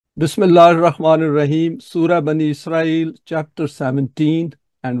Bismillah ar-Rahman ar-Rahim, Surah Bani Israel, chapter 17,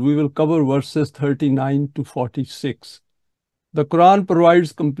 and we will cover verses 39 to 46. The Quran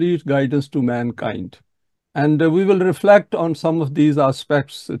provides complete guidance to mankind. And we will reflect on some of these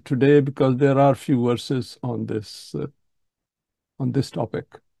aspects today because there are few verses on this topic.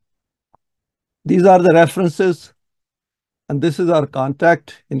 These are the references, and this is our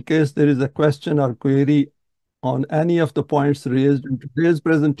contact in case there is a question or query on any of the points raised in today's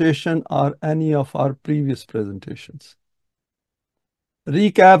presentation or any of our previous presentations.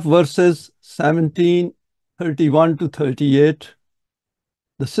 Recap verses 17, 31 to 38.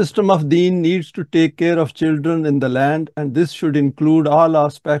 The system of Deen needs to take care of children in the land, and this should include all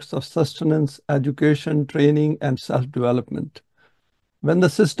aspects of sustenance, education, training, and self-development. When the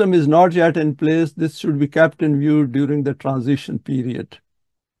system is not yet in place, this should be kept in view during the transition period.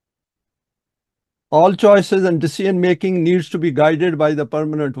 All choices and decision-making needs to be guided by the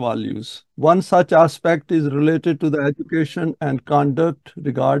permanent values. One such aspect is related to the education and conduct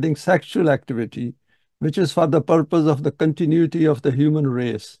regarding sexual activity, which is for the purpose of the continuity of the human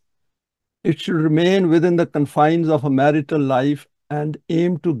race. It should remain within the confines of a marital life and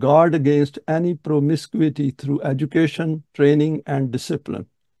aim to guard against any promiscuity through education, training, and discipline.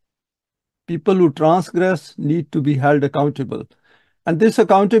 People who transgress need to be held accountable. And this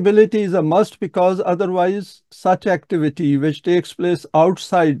accountability is a must because otherwise such activity which takes place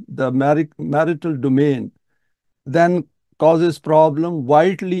outside the marital domain then causes problem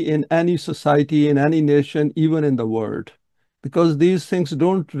widely in any society, in any nation, even in the world. Because these things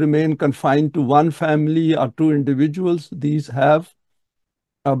don't remain confined to one family or two individuals, these have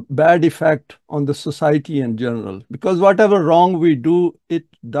a bad effect on the society in general. Because whatever wrong we do, it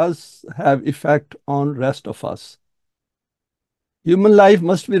does have effect on rest of us. Human life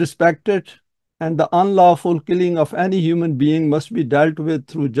must be respected, and the unlawful killing of any human being must be dealt with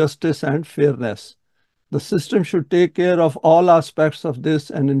through justice and fairness. The system should take care of all aspects of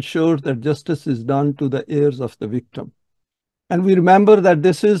this and ensure that justice is done to the heirs of the victim. And we remember that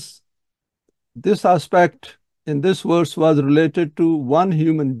this aspect in this verse was related to one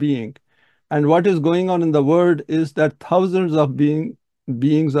human being. And what is going on in the world is that thousands of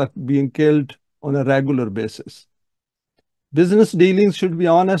beings are being killed on a regular basis. Business dealings should be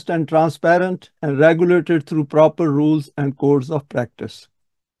honest and transparent and regulated through proper rules and codes of practice.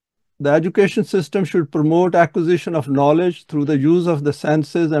 The education system should promote acquisition of knowledge through the use of the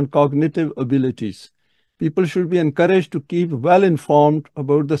senses and cognitive abilities. People should be encouraged to keep well informed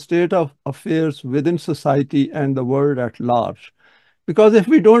about the state of affairs within society and the world at large. Because if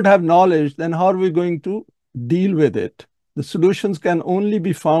we don't have knowledge, then how are we going to deal with it? The solutions can only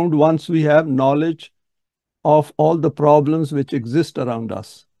be found once we have knowledge of all the problems which exist around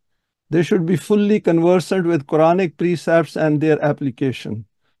us. They should be fully conversant with Quranic precepts and their application,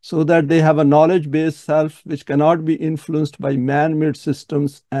 so that they have a knowledge-based self which cannot be influenced by man-made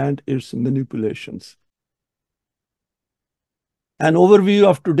systems and its manipulations. An overview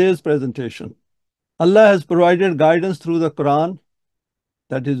of today's presentation. Allah has provided guidance through the Quran,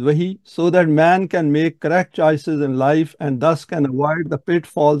 that is Wahi, so that man can make correct choices in life and thus can avoid the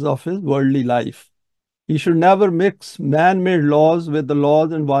pitfalls of his worldly life. He should never mix man-made laws with the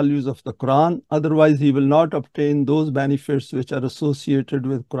laws and values of the Quran, otherwise he will not obtain those benefits which are associated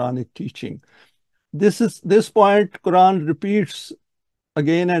with Quranic teaching. This point Quran repeats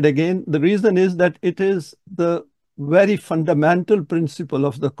again and again. The reason is that it is the very fundamental principle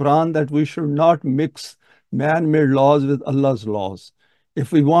of the Quran that we should not mix man-made laws with Allah's laws.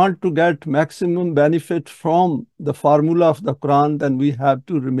 If we want to get maximum benefit from the formula of the Quran, then we have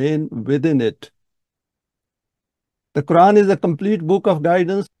to remain within it. The Quran is a complete book of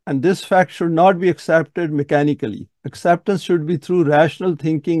guidance, and this fact should not be accepted mechanically. Acceptance should be through rational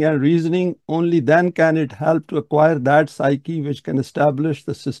thinking and reasoning. Only then can it help to acquire that psyche which can establish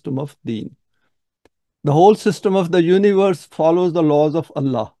the system of Deen. The whole system of the universe follows the laws of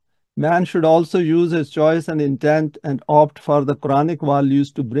Allah. Man should also use his choice and intent and opt for the Quranic values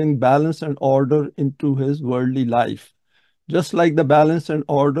to bring balance and order into his worldly life, just like the balance and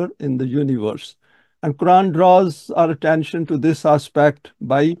order in the universe. And Quran draws our attention to this aspect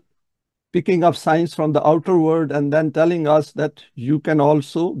by picking up science from the outer world and then telling us that you can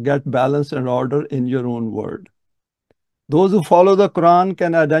also get balance and order in your own world. Those who follow the Quran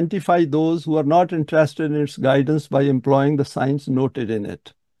can identify those who are not interested in its guidance by employing the science noted in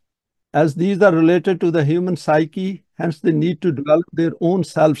it. As these are related to the human psyche, hence they need to develop their own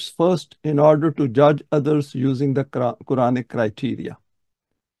selves first in order to judge others using the Quranic criteria.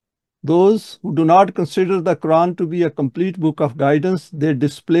 Those who do not consider the Quran to be a complete book of guidance, they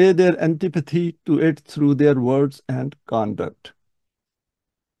display their antipathy to it through their words and conduct.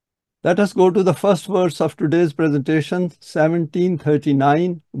 Let us go to the first verse of today's presentation,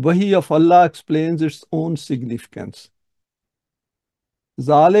 1739. Wahi of Allah explains its own significance.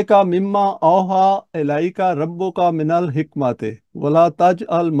 Zalika mimma awha ilaika rabbuka minal hikmate wala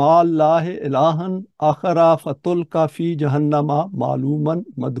taj'al ma'allahi ilahan akhara fatulka fi jahannama maluman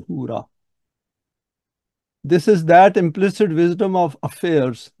madhura. This is that implicit wisdom of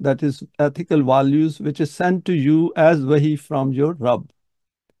affairs, that is ethical values, which is sent to you as wahi from your Rabb.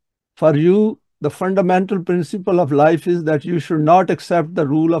 For you, the fundamental principle of life is that you should not accept the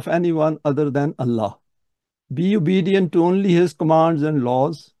rule of anyone other than Allah. Be obedient to only His commands and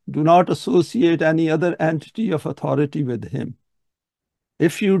laws. Do not associate any other entity of authority with Him.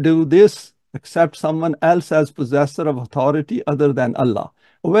 If you do this, accept someone else as possessor of authority other than Allah.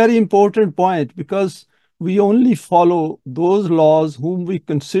 A very important point, because we only follow those laws whom we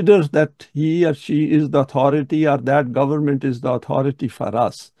consider that he or she is the authority or that government is the authority for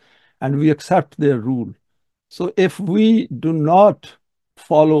us, and we accept their rule. So if we do not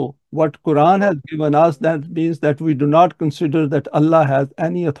follow what Quran has given us, that means that we do not consider that Allah has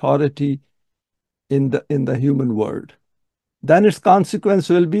any authority in the human world. Then its consequence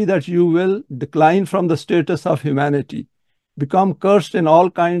will be that you will decline from the status of humanity, become cursed in all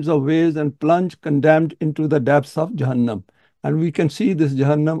kinds of ways, and plunge condemned into the depths of Jahannam. And we can see this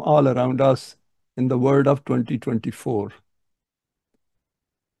Jahannam all around us in the world of 2024.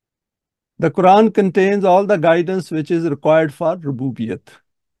 The Quran contains all the guidance which is required for Rububiyat.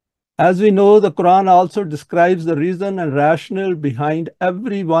 As we know, the Quran also describes the reason and rationale behind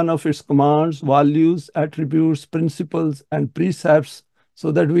every one of its commands, values, attributes, principles, and precepts,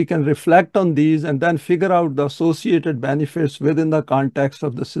 so that we can reflect on these and then figure out the associated benefits within the context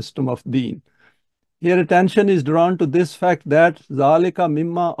of the system of Deen. Here attention is drawn to this fact that Zalika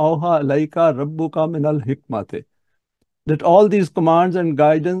mimma awha alayka rabbuka minal hikmate, that all these commands and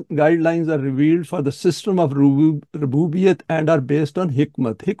guidelines are revealed for the system of Rububiyat and are based on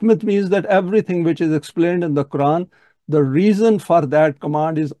hikmat. Hikmat means that everything which is explained in the Quran, the reason for that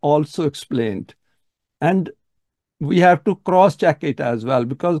command is also explained. And we have to cross-check it as well,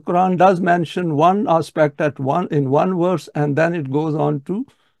 because Quran does mention one aspect in one verse, and then it goes on to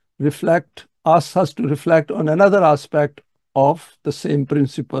ask us to reflect on another aspect of the same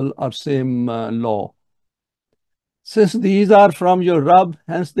principle or same law. Since these are from your Rabb,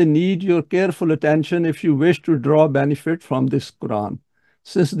 hence they need your careful attention if you wish to draw benefit from this Quran.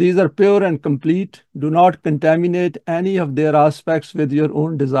 Since these are pure and complete, do not contaminate any of their aspects with your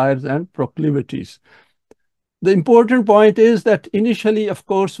own desires and proclivities. The important point is that initially, of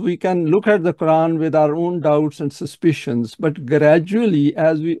course, we can look at the Quran with our own doubts and suspicions, but gradually,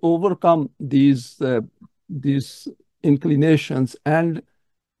 as we overcome these inclinations and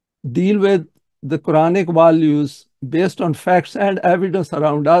deal with the Quranic values based on facts and evidence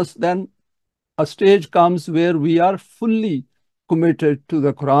around us, then a stage comes where we are fully committed to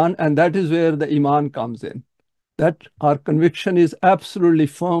the Quran, and that is where the Iman comes in. That our conviction is absolutely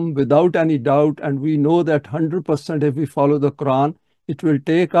firm without any doubt, and we know that 100% if we follow the Quran, it will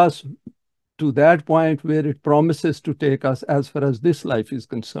take us to that point where it promises to take us as far as this life is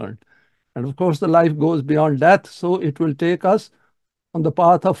concerned. And of course, the life goes beyond death, so it will take us on the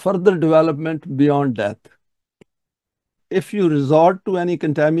path of further development beyond death. If you resort to any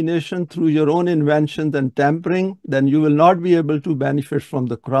contamination through your own inventions and tampering, then you will not be able to benefit from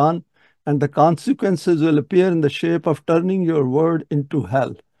the Quran, and the consequences will appear in the shape of turning your word into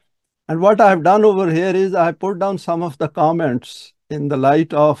hell. And what I have done over here is I put down some of the comments in the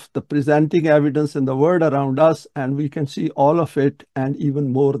light of the presenting evidence in the world around us, and we can see all of it and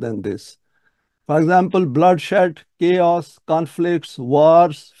even more than this. For example, bloodshed, chaos, conflicts,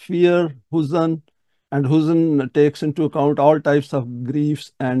 wars, fear, huzn, and huzn takes into account all types of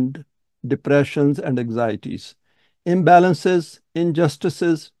griefs and depressions and anxieties. Imbalances,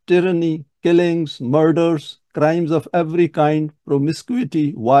 injustices, tyranny, killings, murders, crimes of every kind,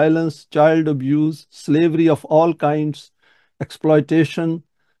 promiscuity, violence, child abuse, slavery of all kinds, exploitation,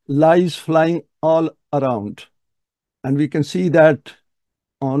 lies flying all around. And we can see that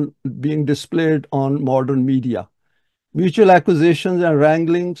being displayed on modern media. Mutual accusations and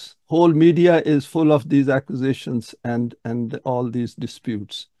wranglings. Whole media is full of these accusations and all these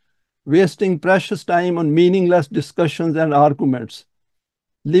disputes. Wasting precious time on meaningless discussions and arguments.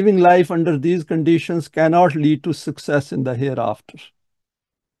 Living life under these conditions cannot lead to success in the hereafter.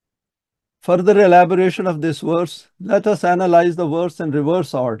 Further elaboration of this verse, let us analyze the verse in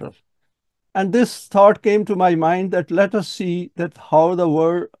reverse order. And this thought came to my mind that let us see that how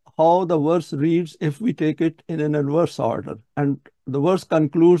the verse reads if we take it in an inverse order. And the verse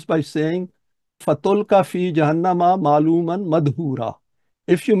concludes by saying, Fatulka fi jahannama maluman madhura.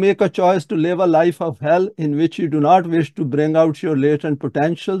 If you make a choice to live a life of hell in which you do not wish to bring out your latent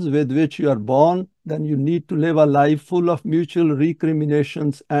potentials with which you are born, then you need to live a life full of mutual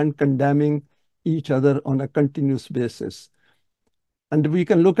recriminations and condemning each other on a continuous basis. And we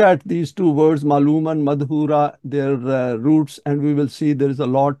can look at these two words, malum and madhura, their roots, and we will see there is a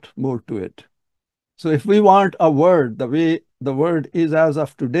lot more to it. So if we want a word the way the word is as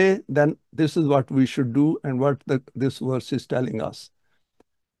of today, then this is what we should do and what this verse is telling us.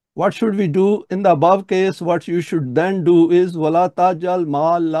 What should we do? In the above case, what you should then do is wala tajal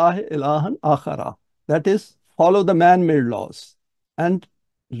ma'allahi ilahan akhara. That is, follow the man-made laws and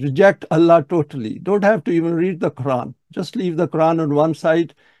reject Allah totally. Don't have to even read the Quran. Just leave the Quran on one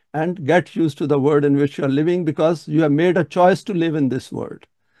side and get used to the world in which you are living, because you have made a choice to live in this world.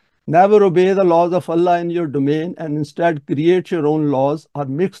 Never obey the laws of Allah in your domain, and instead create your own laws or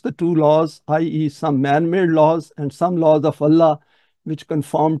mix the two laws, i.e. some man-made laws and some laws of Allah which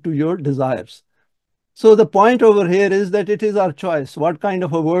conform to your desires. So the point over here is that it is our choice what kind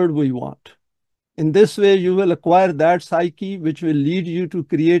of a world we want. In this way, you will acquire that psyche which will lead you to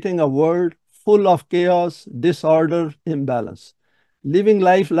creating a world full of chaos, disorder, imbalance. Living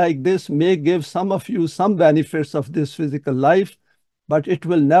life like this may give some of you some benefits of this physical life, but it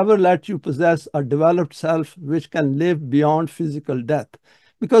will never let you possess a developed self which can live beyond physical death.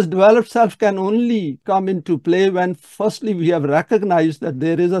 Because developed self can only come into play when firstly we have recognized that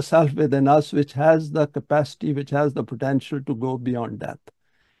there is a self within us which has the capacity, which has the potential to go beyond death.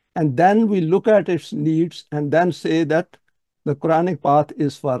 And then we look at its needs and then say that the Quranic path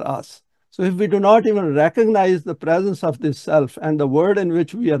is for us. So if we do not even recognize the presence of this self and the world in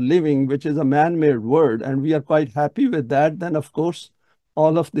which we are living, which is a man-made world, and we are quite happy with that, then of course,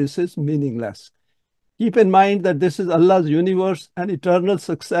 all of this is meaningless. Keep in mind that this is Allah's universe, and eternal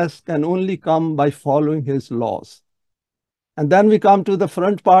success can only come by following His laws. And then we come to the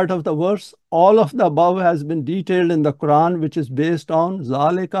front part of the verse. All of the above has been detailed in the Quran, which is based on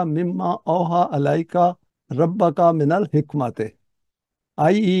Zalika mimma awha alayka rabbaka minal hikmate,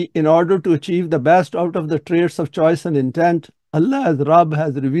 i.e. in order to achieve the best out of the traits of choice and intent, Allah as Rabb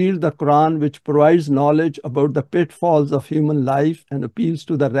has revealed the Quran, which provides knowledge about the pitfalls of human life and appeals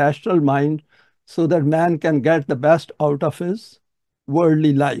to the rational mind so that man can get the best out of his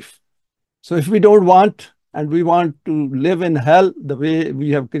worldly life. So if we don't want, and we want to live in hell the way we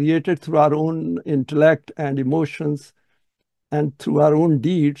have created through our own intellect and emotions and through our own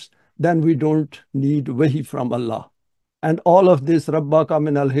deeds, then we don't need wahi from Allah. And all of this Rabbaka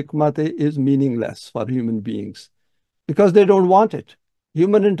min al-hikmate is meaningless for human beings because they don't want it.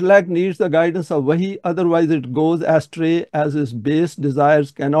 Human intellect needs the guidance of Wahi, otherwise it goes astray, as his base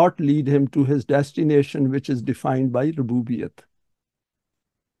desires cannot lead him to his destination, which is defined by Rububiyat.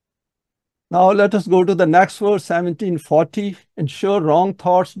 Now let us go to the next verse, 1740. Ensure wrong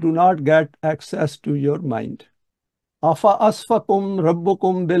thoughts do not get access to your mind. Afa asfakum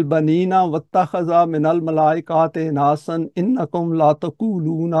rabbukum bil banina wattakhaza minal malaikati nasan innakum la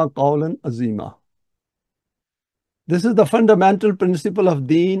taquluna qawlan azima. This is the fundamental principle of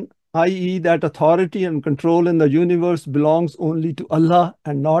Deen, i.e. that authority and control in the universe belongs only to Allah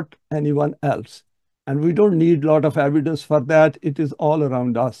and not anyone else. And we don't need a lot of evidence for that. It is all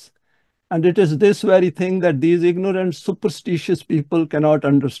around us. And it is this very thing that these ignorant, superstitious people cannot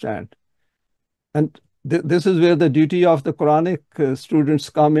understand. And this is where the duty of the Quranic students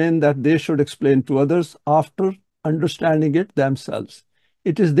come in, that they should explain to others after understanding it themselves.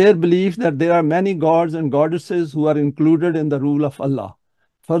 It is their belief that there are many gods and goddesses who are included in the rule of Allah.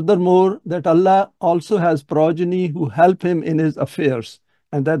 Furthermore, that Allah also has progeny who help him in his affairs,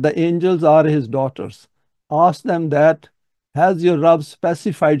 and that the angels are his daughters. Ask them that, has your Rabb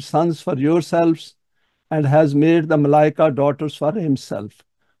specified sons for yourselves and has made the Malaika daughters for himself?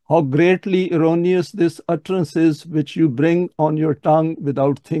 How greatly erroneous this utterance is which you bring on your tongue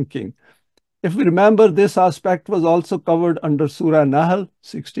without thinking. If we remember, this aspect was also covered under Surah Nahl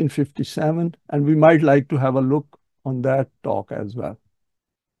 1657, and we might like to have a look on that talk as well.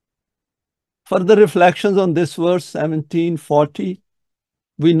 Further reflections on this verse 1740.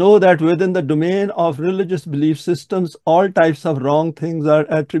 We know that within the domain of religious belief systems, all types of wrong things are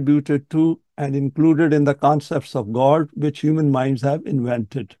attributed to and included in the concepts of God, which human minds have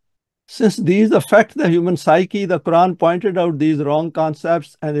invented. Since these affect the human psyche, the Quran pointed out these wrong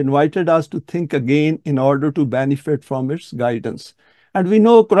concepts and invited us to think again in order to benefit from its guidance. And we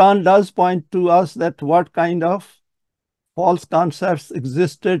know Quran does point to us that what kind of false concepts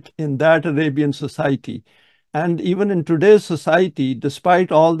existed in that Arabian society. And even in today's society,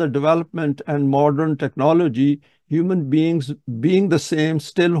 despite all the development and modern technology, human beings being the same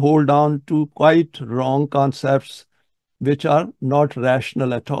still hold on to quite wrong concepts which are not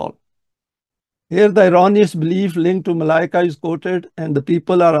rational at all. Here, the erroneous belief linked to Malaika is quoted, and the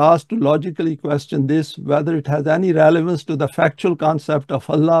people are asked to logically question this, whether it has any relevance to the factual concept of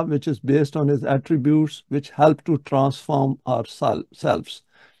Allah, which is based on His attributes, which help to transform ourselves.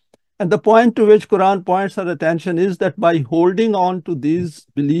 And the point to which Quran points our attention is that by holding on to these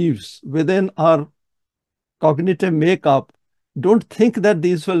beliefs within our cognitive makeup, don't think that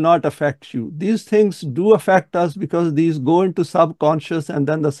these will not affect you. These things do affect us because these go into subconscious, and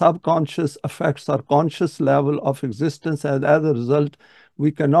then the subconscious affects our conscious level of existence. And as a result,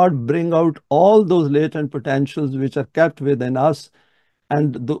 we cannot bring out all those latent potentials which are kept within us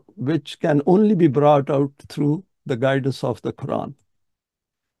and which can only be brought out through the guidance of the Quran.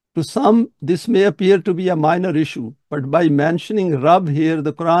 To some, this may appear to be a minor issue, but by mentioning Rabb here,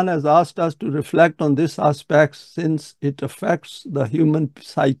 the Quran has asked us to reflect on this aspect since it affects the human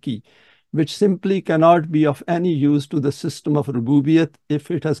psyche, which simply cannot be of any use to the system of Rububiyyat if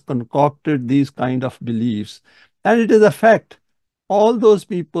it has concocted these kind of beliefs. And it is a fact. All those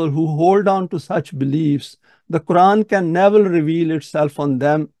people who hold on to such beliefs, the Quran can never reveal itself on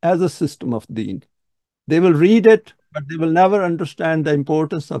them as a system of Deen. They will read it, but they will never understand the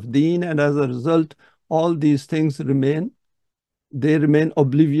importance of Deen, and as a result, all these things remain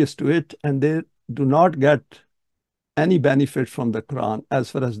oblivious to it, and they do not get any benefit from the Quran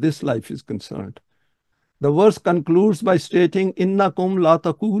as far as this life is concerned. The verse concludes by stating, "Innakum la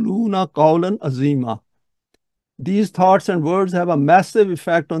taquluna qawlan azima." These thoughts and words have a massive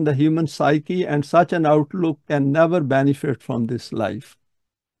effect on the human psyche, and such an outlook can never benefit from this life.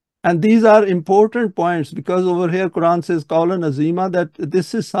 And these are important points because over here Quran says Qawlan Azima, that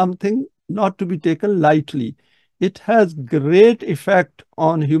this is something not to be taken lightly. It has great effect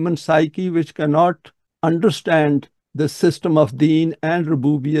on human psyche, which cannot understand the system of Deen and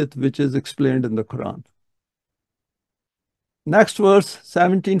Rububiyyat, which is explained in the Quran. Next verse,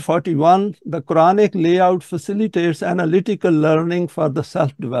 1741, the Quranic layout facilitates analytical learning for the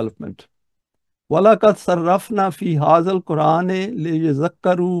self-development. وَلَقَدْ صَرَّفْنَا فِي هَذَا الْقُرْآنِ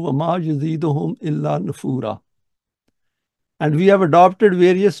لِيَذَّكَّرُوا وَمَا يَزِيدُهُمْ إِلَّا نُفُورًا. And we have adopted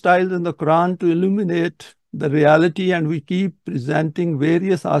various styles in the Quran to illuminate the reality, and we keep presenting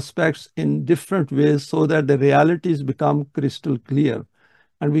various aspects in different ways so that the realities become crystal clear.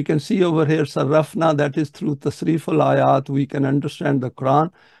 And we can see over here, Sarrafna, that is through Tasriful Ayat, we can understand the Quran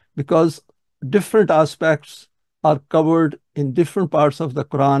because different aspects are covered in different parts of the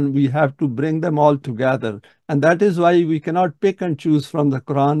Quran. We have to bring them all together. And that is why we cannot pick and choose from the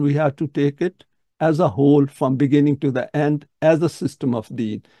Quran. We have to take it as a whole from beginning to the end as a system of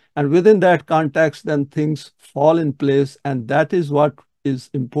Deen. And within that context, then things fall in place. And that is what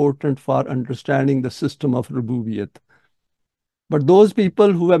is important for understanding the system of Rububiyyat. But those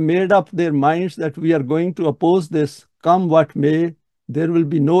people who have made up their minds that we are going to oppose this, come what may, there will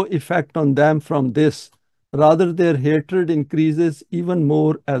be no effect on them from this. Rather, their hatred increases even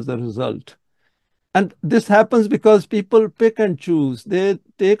more as a result. And this happens because people pick and choose. They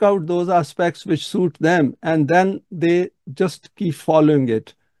take out those aspects which suit them, and then they just keep following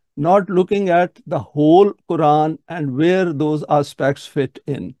it, not looking at the whole Quran and where those aspects fit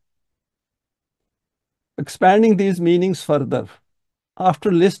in. Expanding these meanings further.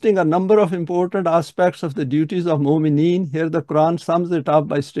 After listing a number of important aspects of the duties of Mu'mineen, here the Quran sums it up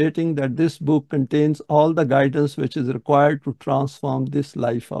by stating that this book contains all the guidance which is required to transform this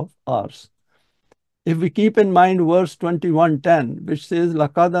life of ours. If we keep in mind verse 21:10, which says,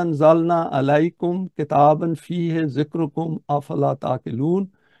 لَقَدْ أَنزَلْنَا عَلَيْكُمْ كِتَابًا فِيهِ ذِكْرُكُمْ أَفَلَا تَعْقِلُونَ.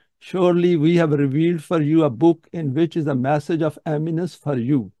 Surely we have revealed for you a book in which is a message of eminence for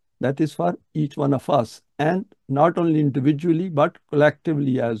you. That is for each one of us, and not only individually, but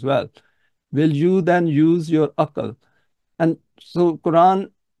collectively as well. Will you then use your aql? And so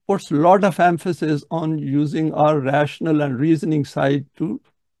Quran puts a lot of emphasis on using our rational and reasoning side to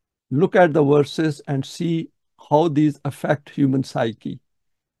look at the verses and see how these affect human psyche.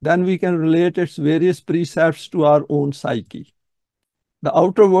 Then we can relate its various precepts to our own psyche. The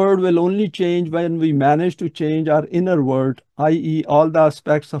outer world will only change when we manage to change our inner world, i.e. all the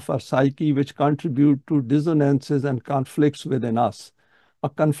aspects of our psyche which contribute to dissonances and conflicts within us. A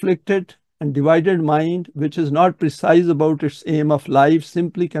conflicted and divided mind, which is not precise about its aim of life,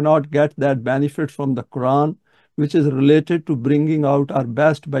 simply cannot get that benefit from the Quran, which is related to bringing out our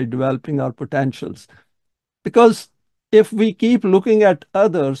best by developing our potentials. Because if we keep looking at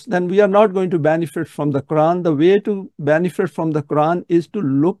others, then we are not going to benefit from the Quran. The way to benefit from the Quran is to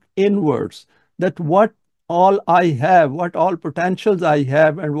look inwards, that what all I have, what all potentials I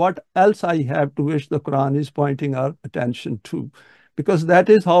have, and what else I have to which the Quran is pointing our attention to. because that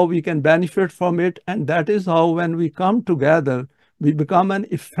is how we can benefit from it. And that is how, when we come together, we become an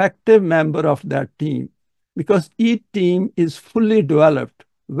effective member of that team, because each team is fully developed,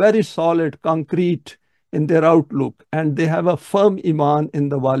 very solid, concrete in their outlook, and they have a firm iman in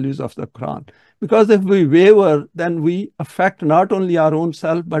the values of the Quran. Because if we waver, then we affect not only our own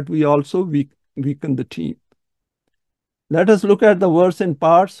self, but we also weaken the team. Let us look at the verse in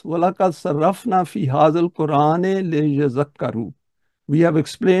parts. وَلَقَدْ صَرَّفْنَا فِي هَذَا الْقُرْآنِ لِيَذَّكَّرُوا. We have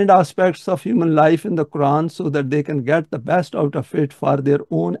explained aspects of human life in the Quran so that they can get the best out of it for their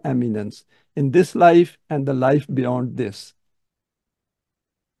own eminence in this life and the life beyond this.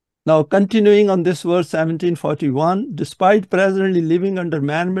 Now, continuing on this verse 1741, despite presently living under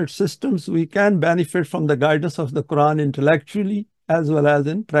man-made systems, we can benefit from the guidance of the Quran intellectually as well as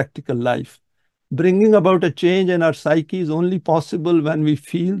in practical life. Bringing about a change in our psyche is only possible when we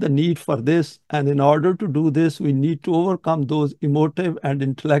feel the need for this, and in order to do this, we need to overcome those emotive and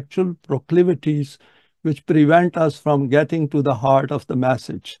intellectual proclivities which prevent us from getting to the heart of the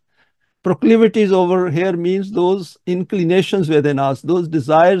message. Proclivities over here means those inclinations within us, those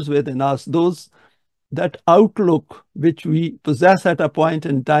desires within us, that outlook which we possess at a point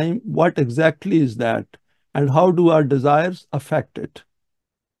in time. What exactly is that? And how do our desires affect it?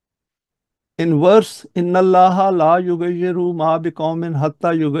 In verse, Inna Allaha la yugayyiru ma biqawmin hatta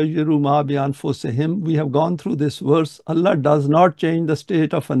yugayyiru ma bi anfusihim, we have gone through this verse. Allah does not change the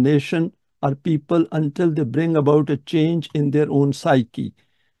state of a nation or people until they bring about a change in their own psyche,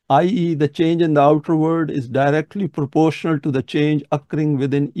 i.e., the change in the outer world is directly proportional to the change occurring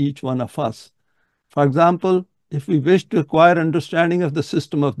within each one of us. For example, if we wish to acquire understanding of the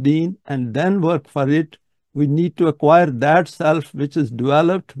system of Deen and then work for it, we need to acquire that self which is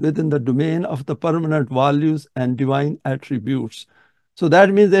developed within the domain of the permanent values and divine attributes. So that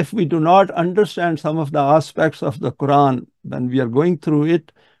means if we do not understand some of the aspects of the Quran when we are going through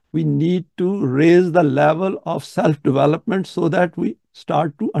it, we need to raise the level of self-development so that we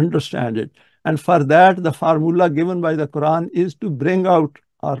start to understand it. And for that, the formula given by the Quran is to bring out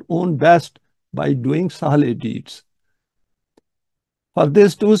our own best by doing salih deeds. For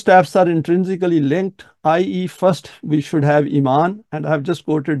this, two steps are intrinsically linked, i.e., first we should have iman, and I've just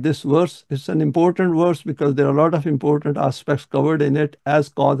quoted this verse. It's an important verse because there are a lot of important aspects covered in it as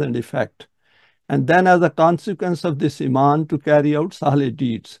cause and effect. And then as a consequence of this iman, to carry out salih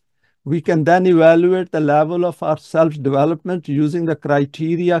deeds. We can then evaluate the level of our self-development using the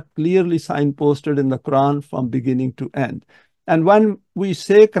criteria clearly signposted in the Quran from beginning to end. And when we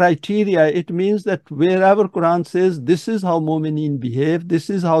say criteria, it means that wherever Quran says, this is how Mu'mineen behave, this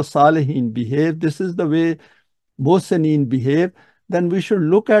is how Salihin behave, this is the way Muhsineen behave, then we should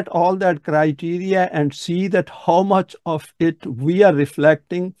look at all that criteria and see that how much of it we are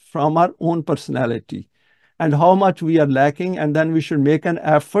reflecting from our own personality and how much we are lacking. And then we should make an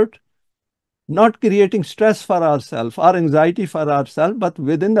effort, not creating stress for ourselves or anxiety for ourselves, but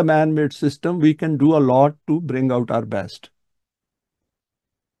within the man-made system, we can do a lot to bring out our best.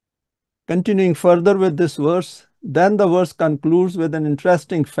 Continuing further with this verse, then the verse concludes with an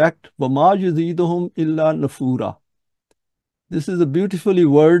interesting fact, وَمَا يُزِيدُهُمْ إِلَّا نُفُورًا. This is a beautifully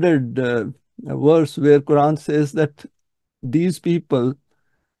worded verse where Quran says that these people,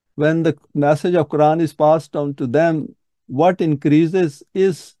 when the message of Quran is passed on to them, what increases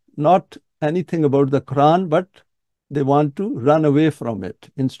is not anything about the Quran, but they want to run away from it.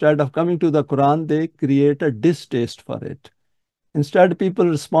 Instead of coming to the Quran, they create a distaste for it. Instead, people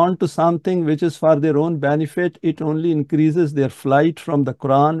respond to something which is for their own benefit. It only increases their flight from the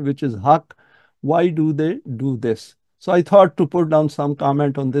Quran, which is haqq. Why do they do this? So I thought to put down some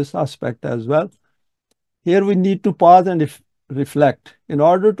comment on this aspect as well. Here we need to pause and reflect. In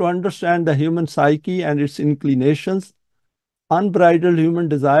order to understand the human psyche and its inclinations, unbridled human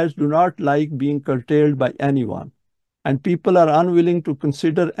desires do not like being curtailed by anyone. And people are unwilling to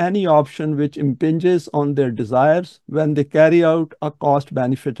consider any option which impinges on their desires when they carry out a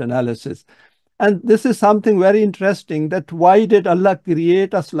cost-benefit analysis. And this is something very interesting, that why did Allah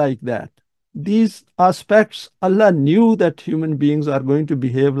create us like that? These aspects, Allah knew that human beings are going to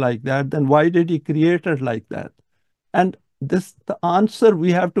behave like that. Then why did He create us like that? And the answer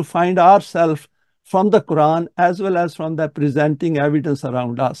we have to find ourselves from the Quran as well as from the presenting evidence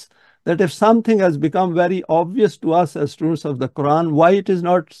around us. That if something has become very obvious to us as students of the Quran, why it is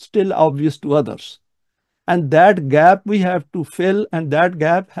not still obvious to others? And that gap we have to fill, and that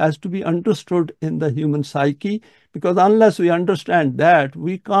gap has to be understood in the human psyche, because unless we understand that,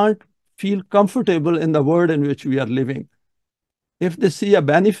 we can't feel comfortable in the world in which we are living. If they see a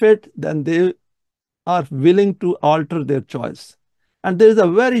benefit, then they are willing to alter their choice. And there is a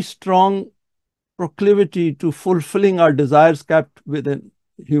very strong proclivity to fulfilling our desires kept within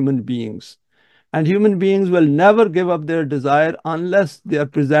human beings. And human beings will never give up their desire unless they are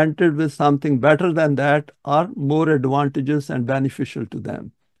presented with something better than that or more advantageous and beneficial to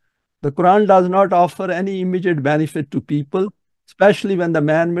them. The Quran does not offer any immediate benefit to people, especially when the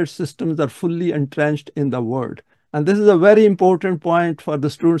man-made systems are fully entrenched in the world. And this is a very important point for the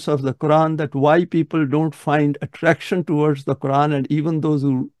students of the Quran, that why people don't find attraction towards the Quran, and even those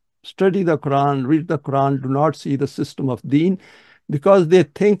who study the Quran, read the Quran, do not see the system of Deen, because they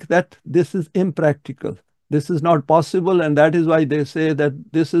think that this is impractical. This is not possible, and that is why they say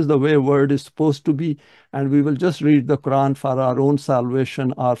that this is the way word is supposed to be, and we will just read the Quran for our own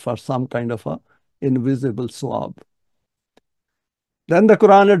salvation or for some kind of a invisible sawab. Then the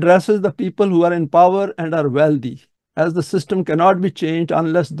Quran addresses the people who are in power and are wealthy, as the system cannot be changed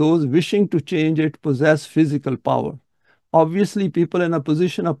unless those wishing to change it possess physical power. Obviously, people in a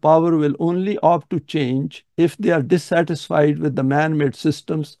position of power will only opt to change if they are dissatisfied with the man-made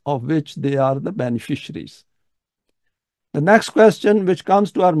systems of which they are the beneficiaries. The next question which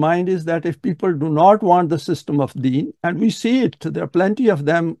comes to our mind is that if people do not want the system of Deen, and we see it, there are plenty of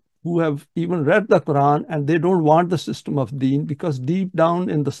them who have even read the Quran and they don't want the system of Deen, because deep down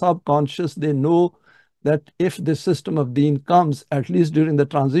in the subconscious, they know that if the system of Deen comes, at least during the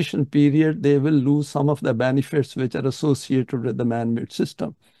transition period, they will lose some of the benefits which are associated with the man-made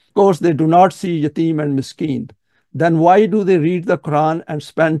system. Of course, they do not see yatim and miskeen. Then why do they read the Quran and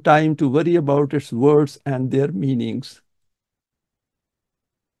spend time to worry about its words and their meanings?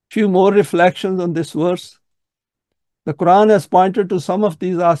 Few more reflections on this verse. The Quran has pointed to some of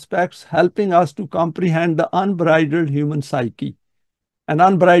these aspects, helping us to comprehend the unbridled human psyche. And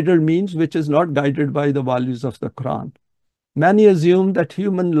unbridled means which is not guided by the values of the Quran. Many assume that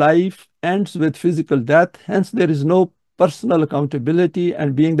human life ends with physical death, hence there is no personal accountability,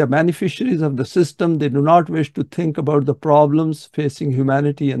 and being the beneficiaries of the system, they do not wish to think about the problems facing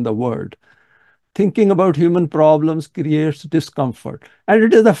humanity and the world. Thinking about human problems creates discomfort. And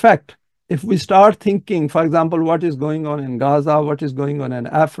it is a fact. If we start thinking, for example, what is going on in Gaza, what is going on in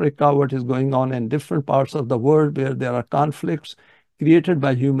Africa, what is going on in different parts of the world where there are conflicts created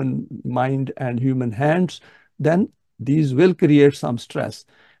by human mind and human hands, then these will create some stress.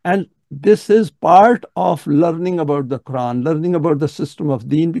 And this is part of learning about the Quran, learning about the system of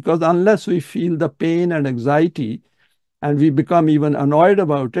Deen, because unless we feel the pain and anxiety and we become even annoyed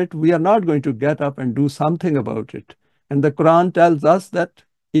about it, we are not going to get up and do something about it. And the Quran tells us that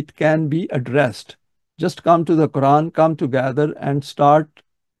it can be addressed. Just come to the Quran, come together and start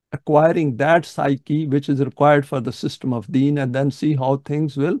acquiring that psyche which is required for the system of Deen, and then see how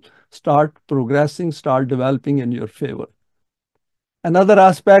things will start progressing, start developing in your favor. Another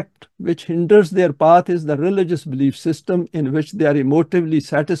aspect which hinders their path is the religious belief system, in which they are emotively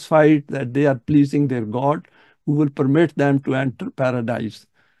satisfied that they are pleasing their God, who will permit them to enter paradise.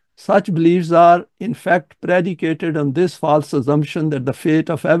 Such beliefs are, in fact, predicated on this false assumption that the fate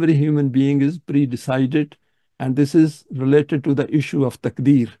of every human being is pre-decided, and this is related to the issue of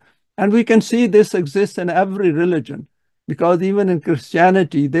taqdeer. And we can see this exists in every religion, because even in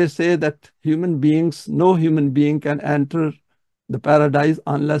Christianity, they say that human beings, no human being can enter the paradise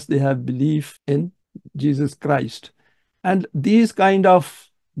unless they have belief in Jesus Christ. And these kind of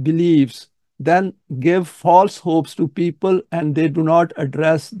beliefs then give false hopes to people, and they do not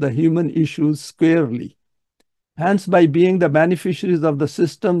address the human issues squarely. Hence, by being the beneficiaries of the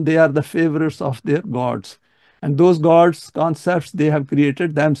system, they are the favorites of their gods. And those gods' concepts they have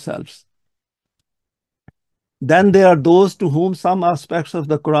created themselves. Then there are those to whom some aspects of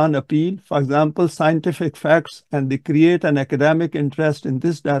the Quran appeal, for example, scientific facts, and they create an academic interest in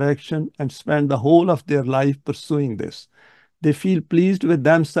this direction and spend the whole of their life pursuing this. They feel pleased with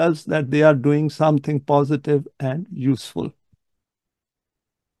themselves that they are doing something positive and useful.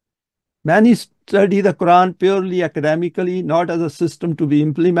 Many study the Quran purely academically, not as a system to be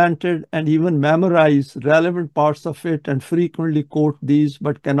implemented, and even memorize relevant parts of it and frequently quote these,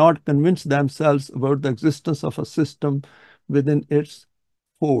 but cannot convince themselves about the existence of a system within its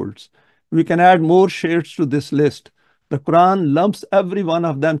folds. We can add more shades to this list. The Quran lumps every one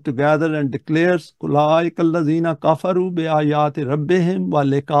of them together and declares, "Ulaika allazina kafaru bi ayati rabbihim wa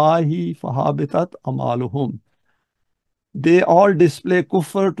liqa'ihi fahabitat amaluhum." They all display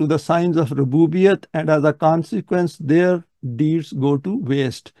kufr to the signs of Rububiyat, and as a consequence, their deeds go to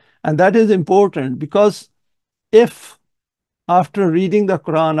waste. And that is important, because if after reading the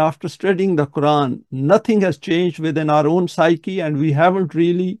Quran, after studying the Quran, nothing has changed within our own psyche, and we haven't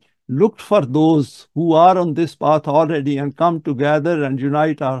really looked for those who are on this path already and come together and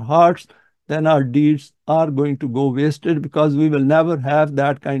unite our hearts, then our deeds are going to go wasted, because we will never have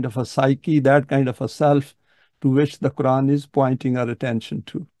that kind of a psyche, that kind of a self to which the Quran is pointing our attention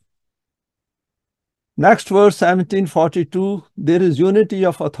to. Next verse, 1742, there is unity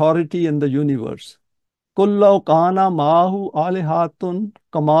of authority in the universe. Kullau kana mahu alihatun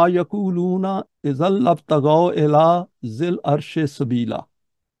kama yakuluna izal labtagaw ila zil arshe sabila.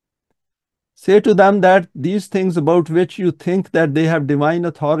 Say to them that these things about which you think that they have divine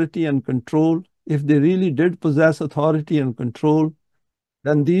authority and control, if they really did possess authority and control,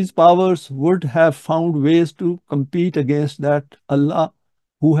 then these powers would have found ways to compete against that Allah,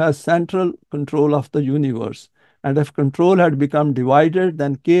 who has central control of the universe. And if control had become divided,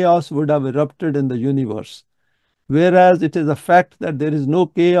 then chaos would have erupted in the universe. Whereas it is a fact that there is no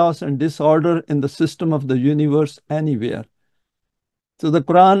chaos and disorder in the system of the universe anywhere. So the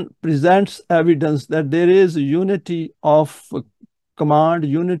Quran presents evidence that there is unity of command,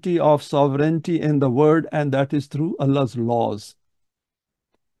 unity of sovereignty in the world, and that is through Allah's laws.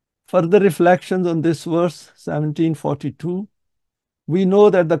 Further reflections on this verse, 1742. We know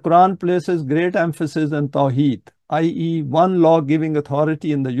that the Quran places great emphasis on Tawheed, i.e., one law giving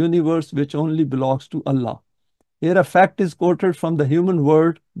authority in the universe which only belongs to Allah. Here a fact is quoted from the human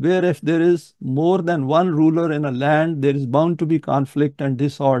world, where if there is more than one ruler in a land, there is bound to be conflict and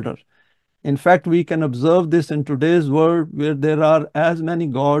disorder. In fact, we can observe this in today's world, where there are as many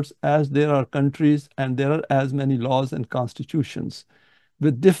gods as there are countries, and there are as many laws and constitutions,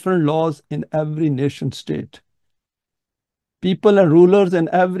 with different laws in every nation state. People and rulers in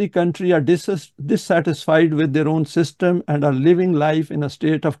every country are dissatisfied with their own system and are living life in a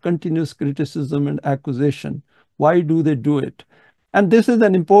state of continuous criticism and accusation. Why do they do it? And this is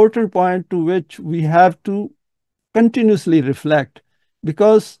an important point to which we have to continuously reflect,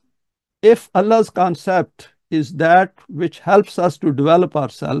 because if Allah's concept is that which helps us to develop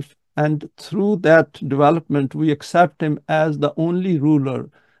ourselves, and through that development we accept Him as the only ruler,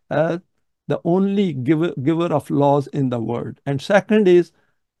 the only giver of laws in the world. And second is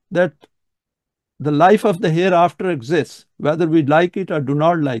that the life of the hereafter exists, whether we like it or do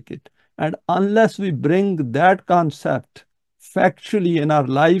not like it. And unless we bring that concept factually in our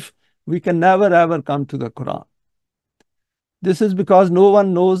life, we can never ever come to the Quran. This is because no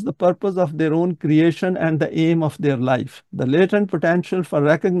one knows the purpose of their own creation and the aim of their life. The latent potential for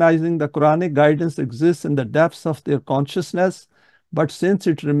recognizing the Quranic guidance exists in the depths of their consciousness, but since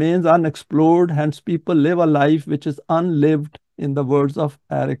it remains unexplored, hence people live a life which is unlived, in the words of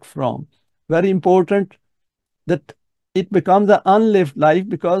Erich Fromm. Very important that it becomes an unlived life,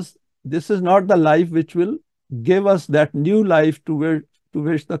 because this is not the life which will give us that new life to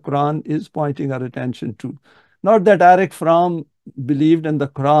which the Quran is pointing our attention to. Not that Erich Fromm believed in the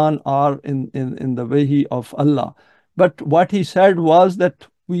Quran or in the Wahi of Allah, but what he said was that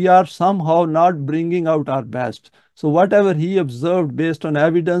we are somehow not bringing out our best. So whatever he observed based on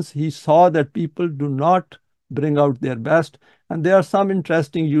evidence, he saw that people do not bring out their best. And there are some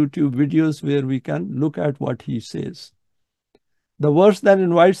interesting YouTube videos where we can look at what he says. The verse then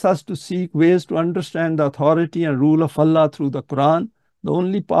invites us to seek ways to understand the authority and rule of Allah through the Quran, the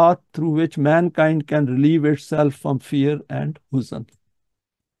only path through which mankind can relieve itself from fear and huzn.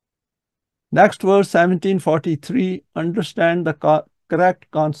 Next verse, 1743, understand the correct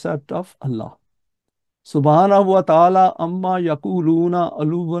concept of Allah. Subhanahu wa ta'ala amma yakuluna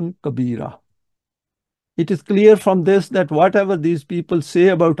aluwan kabira. It is clear from this that whatever these people say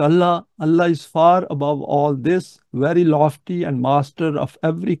about Allah, Allah is far above all this, very lofty and master of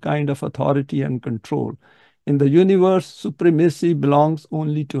every kind of authority and control. In the universe, supremacy belongs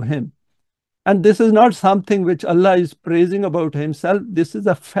only to Him. And this is not something which Allah is praising about Himself. This is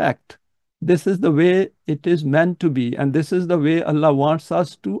a fact. This is the way it is meant to be. And this is the way Allah wants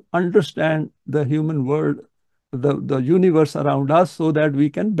us to understand the human world, the universe around us, so that we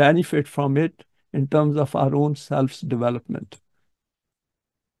can benefit from it in terms of our own self-development.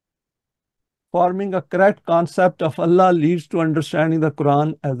 Forming a correct concept of Allah leads to understanding the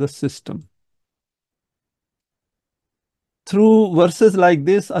Quran as a system. Through verses like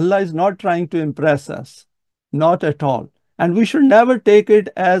this, Allah is not trying to impress us, not at all. And we should never take it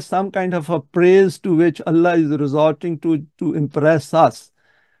as some kind of a praise to which Allah is resorting to impress us.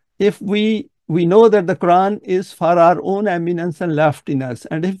 If we know that the Quran is for our own eminence and loftiness,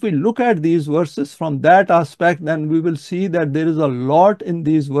 and if we look at these verses from that aspect, then we will see that there is a lot in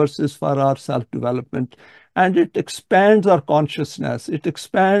these verses for our self-development, and it expands our consciousness, it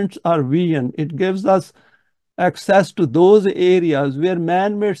expands our vision, it gives us access to those areas where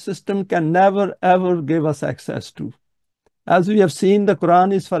man-made system can never ever give us access to. As we have seen, the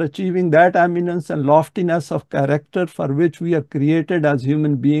Quran is for achieving that eminence and loftiness of character for which we are created as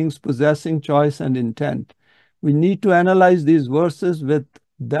human beings possessing choice and intent. We need to analyze these verses with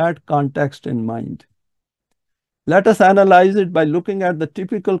that context in mind. Let us analyze it by looking at the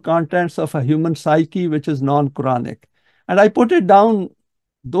typical contents of a human psyche, which is non-Quranic. And I put it down,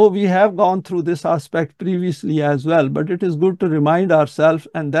 though we have gone through this aspect previously as well, but it is good to remind ourselves.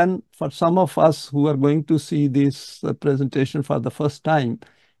 And then for some of us who are going to see this presentation for the first time,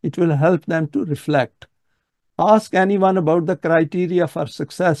 it will help them to reflect. Ask anyone about the criteria for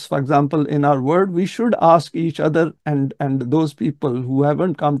success. For example, in our word, we should ask each other and those people who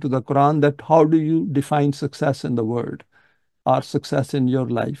haven't come to the Quran that how do you define success in the word or success in your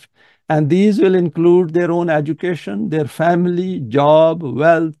life? And these will include their own education, their family, job,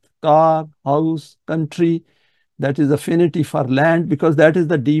 wealth, car, house, country. That is affinity for land, because that is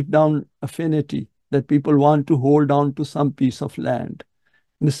the deep down affinity that people want to hold on to some piece of land.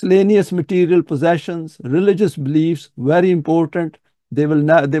 Miscellaneous material possessions, religious beliefs, very important. They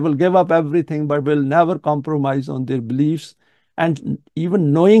will give up everything, but will never compromise on their beliefs. And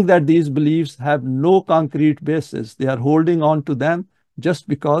even knowing that these beliefs have no concrete basis, they are holding on to them just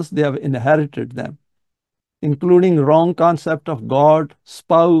because they have inherited them, including wrong concept of God,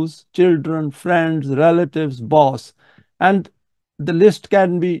 spouse, children, friends, relatives, boss. And the list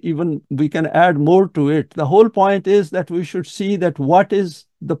can be even, we can add more to it. The whole point is that we should see that what is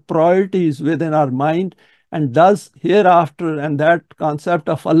the priorities within our mind, and does hereafter and that concept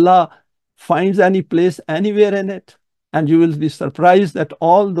of Allah finds any place anywhere in it. And you will be surprised that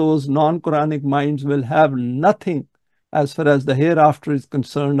all those non-Quranic minds will have nothing as far as the hereafter is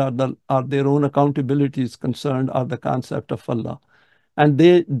concerned, or their own accountability is concerned, or the concept of Allah. And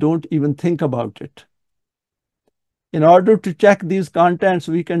they don't even think about it. In order to check these contents,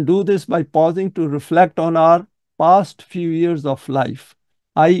 we can do this by pausing to reflect on our past few years of life,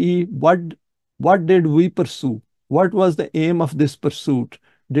 i.e., what did we pursue? What was the aim of this pursuit?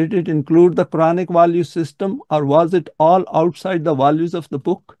 Did it include the Quranic value system, or was it all outside the values of the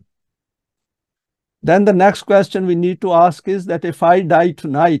book? Then the next question we need to ask is that if I die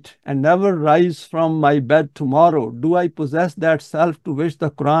tonight and never rise from my bed tomorrow, do I possess that self to which the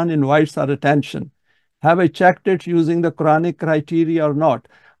Quran invites our attention? Have I checked it using the Quranic criteria or not?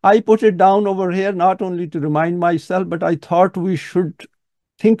 I put it down over here not only to remind myself, but I thought we should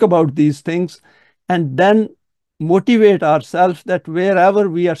think about these things and then motivate ourselves that wherever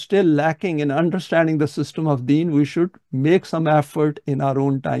we are still lacking in understanding the system of Deen, we should make some effort in our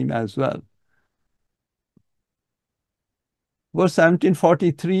own time as well. Verse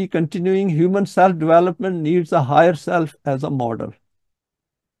 1743, continuing, human self-development needs a higher self as a model.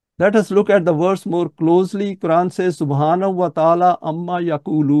 Let us look at the verse more closely. Quran says, Subhanahu wa ta'ala amma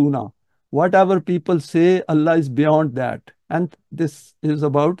yakuluna. Whatever people say, Allah is beyond that. And this is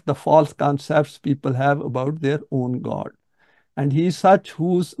about the false concepts people have about their own God. And He is such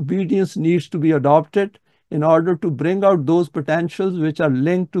whose obedience needs to be adopted in order to bring out those potentials which are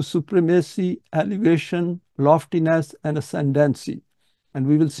linked to supremacy, elevation, loftiness, and ascendancy. And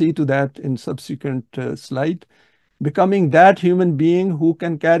we will see to that in subsequent slide. Becoming that human being who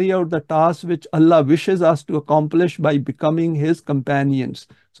can carry out the task which Allah wishes us to accomplish by becoming His companions.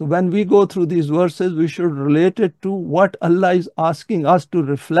 So when we go through these verses, we should relate it to what Allah is asking us to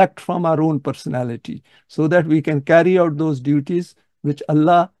reflect from our own personality, so that we can carry out those duties which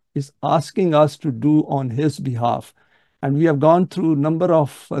Allah is asking us to do on His behalf. And we have gone through a number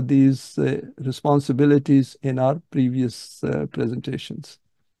of these responsibilities in our previous presentations.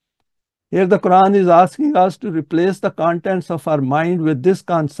 Here the Quran is asking us to replace the contents of our mind with this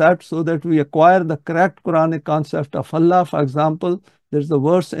concept so that we acquire the correct Quranic concept of Allah. For example, there's the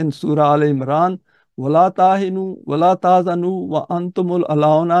verse in Surah Al-Imran, وَلَا تَهِنُوا وَلَا تَحْزَنُوا وَأَنْتُمُ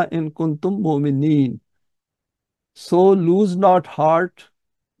الْأَعْلَوْنَ إِن كُنتُم مُؤْمِنِينَ. So lose not heart,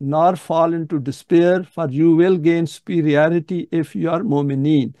 nor fall into despair, for you will gain superiority if you are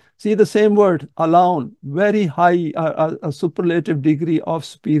mu'mineen. See the same word, alone, very high, a superlative degree of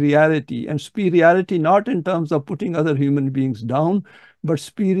superiority. And superiority not in terms of putting other human beings down, but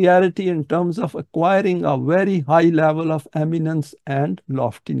superiority in terms of acquiring a very high level of eminence and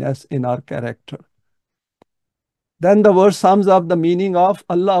loftiness in our character. Then the verse sums up the meaning of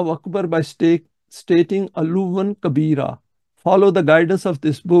Allahu Akbar by stating Aluvan Kabira. Follow the guidance of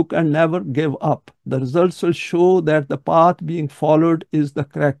this book and never give up. The results will show that the path being followed is the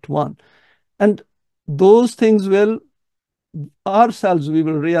correct one. And those things will, ourselves, we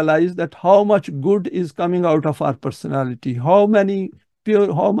will realize that how much good is coming out of our personality, how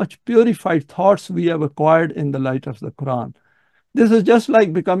much purified thoughts we have acquired in the light of the Quran. This is just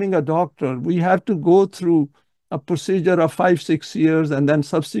like becoming a doctor. We have to go through a procedure of 5-6 years and then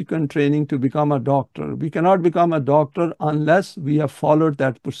subsequent training to become a doctor. We cannot become a doctor unless we have followed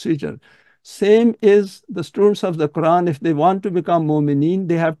that procedure. Same is the students of the Quran. If they want to become mu'mineen,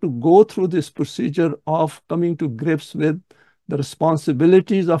 they have to go through this procedure of coming to grips with the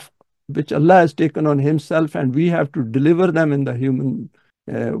responsibilities of which Allah has taken on himself, and we have to deliver them in the human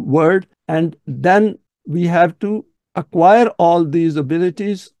world. And then we have to acquire all these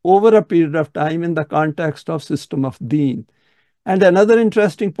abilities over a period of time in the context of system of Deen. And another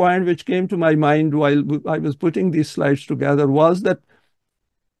interesting point which came to my mind while I was putting these slides together was that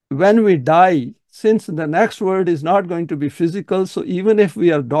when we die, since the next world is not going to be physical, so even if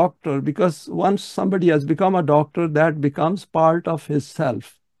we are doctor, because once somebody has become a doctor, that becomes part of his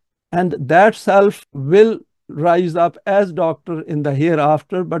self. And that self will rise up as doctor in the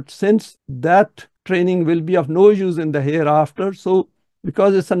hereafter. But since that training will be of no use in the hereafter, so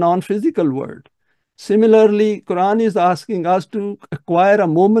because it's a non-physical world. Similarly, Quran is asking us to acquire a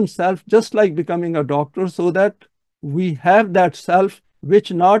moment self, just like becoming a doctor, so that we have that self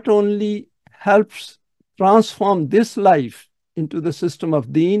which not only helps transform this life into the system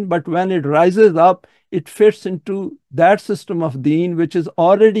of Deen, but when it rises up, it fits into that system of Deen which is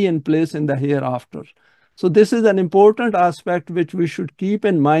already in place in the hereafter. So this is an important aspect which we should keep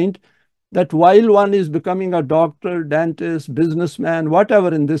in mind, that while one is becoming a doctor, dentist, businessman,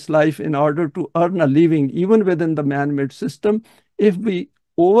 whatever in this life, in order to earn a living, even within the man-made system, if we,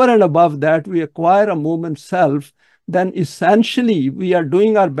 over and above that, we acquire a moment self, then essentially we are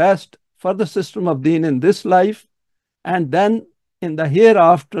doing our best for the system of Deen in this life, and then in the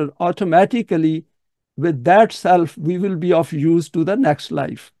hereafter, automatically, with that self, we will be of use to the next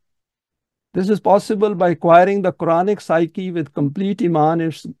life. This is possible by acquiring the Quranic psyche with complete iman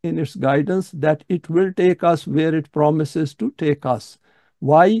in its guidance, that it will take us where it promises to take us.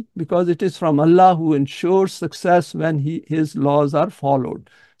 Why? Because it is from Allah who ensures success when His laws are followed.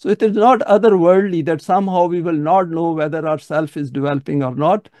 So it is not otherworldly that somehow we will not know whether our self is developing or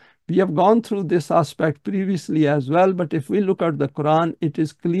not. We have gone through this aspect previously as well, but if we look at the Quran, it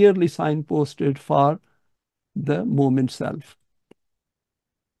is clearly signposted for the moment self.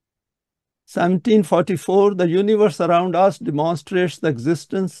 1744, the universe around us demonstrates the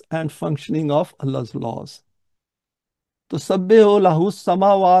existence and functioning of Allah's laws. تُسَبِّحُ لَهُ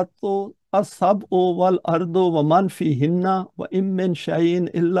السَّمَاوَاتُ السَّبْعُ وَالْأَرْضُ وَمَنْ فِيهِنَّ وَإِن مِّن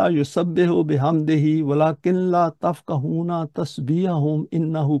شَيْءٍ إِلَّا يُسَبِّحُ بِحَمْدِهِ وَلَكِنْ لَا تَفْقَهُونَ تَسْبِيحَهُمْ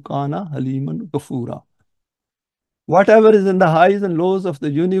إِنَّهُ كَانَ حَلِيمًا غَفُورًا. Whatever is in the highs and lows of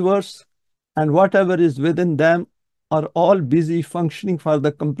the universe and whatever is within them are all busy functioning for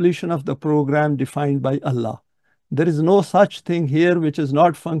the completion of the program defined by Allah. There is no such thing here which is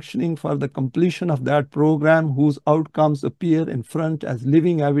not functioning for the completion of that program, whose outcomes appear in front as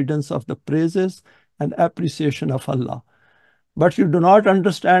living evidence of the praises and appreciation of Allah. But you do not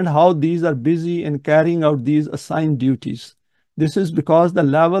understand how these are busy in carrying out these assigned duties. This is because the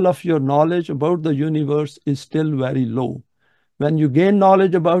level of your knowledge about the universe is still very low. When you gain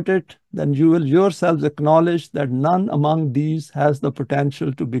knowledge about it, then you will yourselves acknowledge that none among these has the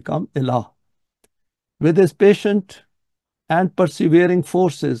potential to become ilah. With his patient and persevering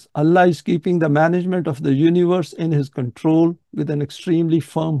forces, Allah is keeping the management of the universe in his control with an extremely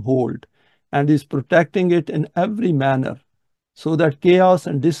firm hold, and is protecting it in every manner, so that chaos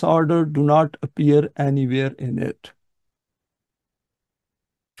and disorder do not appear anywhere in it.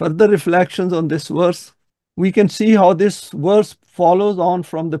 Further reflections on this verse. We can see how this verse follows on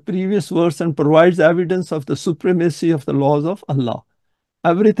from the previous verse and provides evidence of the supremacy of the laws of Allah.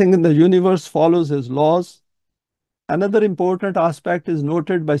 Everything in the universe follows his laws. Another important aspect is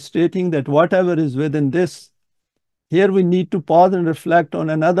noted by stating that whatever is within this, here we need to pause and reflect on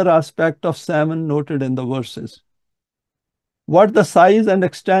another aspect of 7 noted in the verses. What the size and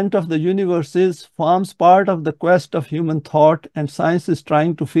extent of the universe is forms part of the quest of human thought, and science is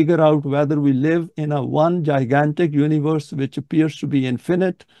trying to figure out whether we live in a one gigantic universe which appears to be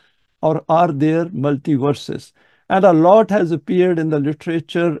infinite, or are there multiverses. And a lot has appeared in the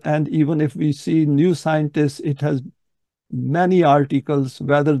literature, and even if we see new scientists, it has many articles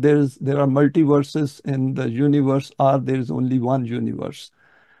whether there are multiverses in the universe or there is only one universe.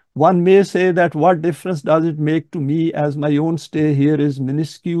 One may say that what difference does it make to me, as my own stay here is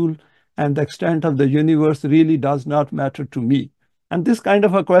minuscule and the extent of the universe really does not matter to me. And this kind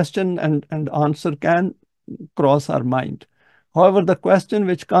of a question and answer can cross our mind. However, the question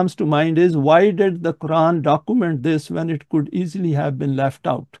which comes to mind is, why did the Quran document this when it could easily have been left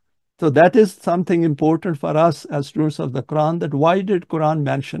out? So that is something important for us as students of the Quran, that why did Quran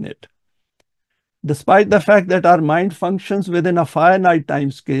mention it? Despite the fact that our mind functions within a finite time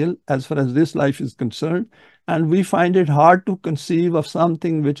scale, as far as this life is concerned, and we find it hard to conceive of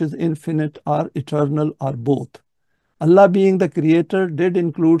something which is infinite or eternal or both. Allah, being the creator, did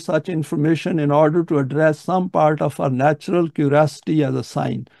include such information in order to address some part of our natural curiosity as a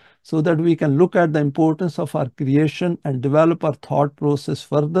sign, so that we can look at the importance of our creation and develop our thought process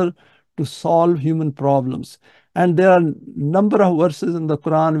further to solve human problems. And there are a number of verses in the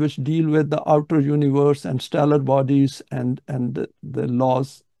Quran which deal with the outer universe and stellar bodies and the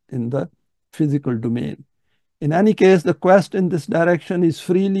laws in the physical domain. In any case, the quest in this direction is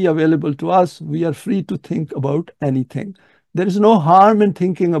freely available to us. We are free to think about anything. There is no harm in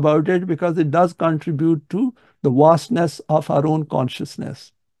thinking about it because it does contribute to the vastness of our own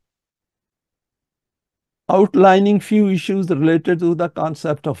consciousness. Outlining few issues related to the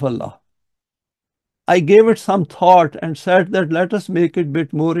concept of Allah. I gave it some thought and said that let us make it a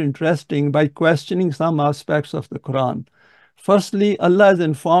bit more interesting by questioning some aspects of the Quran. Firstly, Allah has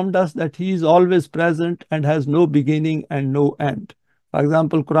informed us that He is always present and has no beginning and no end. For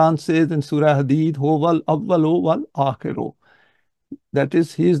example, Quran says in Surah Hadid, Huwal awwalu wal akhiru. That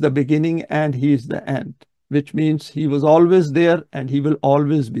is, He is the beginning and He is the end, which means He was always there and He will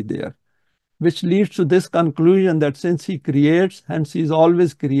always be there. Which leads to this conclusion that since He creates, hence He is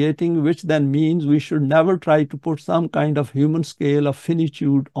always creating, which then means we should never try to put some kind of human scale of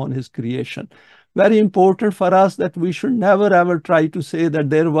finitude on His creation. Very important for us that we should never ever try to say that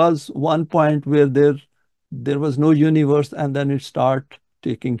there was one point where there was no universe and then it started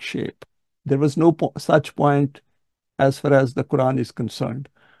taking shape. There was no such point as far as the Quran is concerned.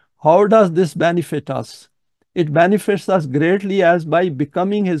 How does this benefit us? It benefits us greatly as by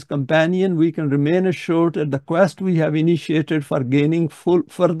becoming His companion, we can remain assured that the quest we have initiated for gaining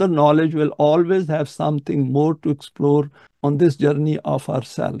further knowledge will always have something more to explore on this journey of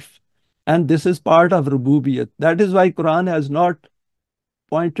ourself. And this is part of Rububiyyat. That is why Quran has not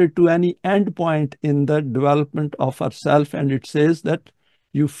pointed to any end point in the development of ourself, and it says that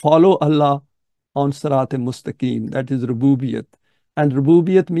you follow Allah on Sirat-e-Mustaqim. That is Rububiyyat. And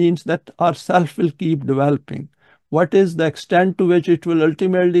Rububiyyat means that our self will keep developing. What is the extent to which it will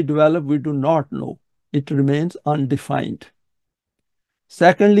ultimately develop, we do not know. It remains undefined.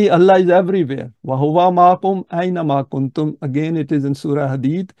 Secondly, Allah is everywhere. وَهُوَ مَعَكُمْ أَيْنَمَا كُنْتُمْ. Again, it is in Surah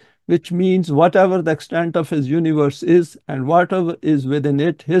Hadid, which means whatever the extent of His universe is and whatever is within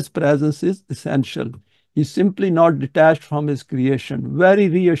it, His presence is essential. He's simply not detached from His creation. Very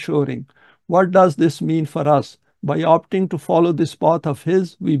reassuring. What does this mean for us? By opting to follow this path of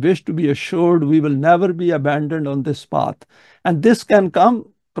His, we wish to be assured we will never be abandoned on this path. And this can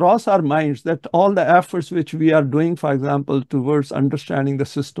come across our minds that all the efforts which we are doing, for example, towards understanding the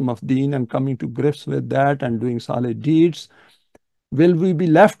system of Deen and coming to grips with that and doing solid deeds, will we be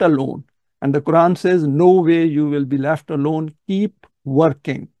left alone? And the Quran says, no way you will be left alone. Keep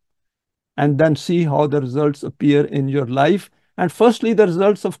working and then see how the results appear in your life. And firstly, the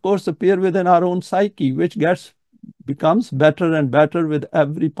results, of course, appear within our own psyche, which becomes better and better with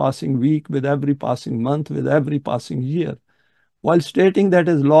every passing week, with every passing month, with every passing year. While stating that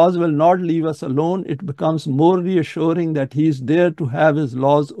His laws will not leave us alone, it becomes more reassuring that He is there to have His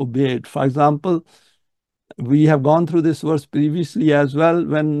laws obeyed. For example, we have gone through this verse previously as well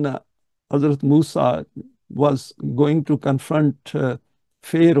when Hazrat Musa was going to confront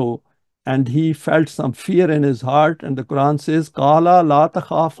Pharaoh and he felt some fear in his heart, and the Quran says, Qala la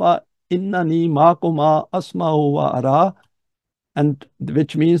takhafa innani ma'akuma asma'u wa ara, and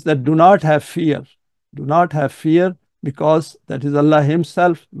which means that do not have fear. Do not have fear, because that is Allah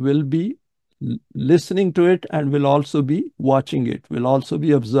Himself will be listening to it and will also be watching it, will also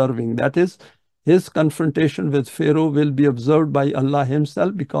be observing. That is, His confrontation with Pharaoh will be observed by Allah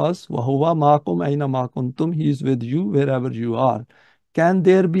Himself, because وَهُوَ مَعَكُمْ أَيْنَمَا كُنْتُمْ, He is with you wherever you are. Can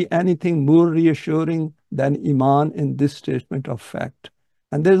there be anything more reassuring than Iman in this statement of fact?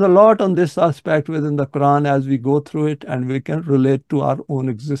 And there's a lot on this aspect within the Quran as we go through it, and we can relate to our own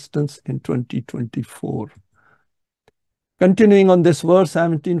existence in 2024. Continuing on this verse,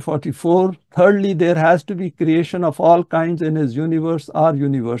 1744, thirdly, there has to be creation of all kinds in His universe or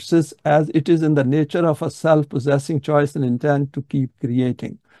universes, as it is in the nature of a self-possessing choice and intent to keep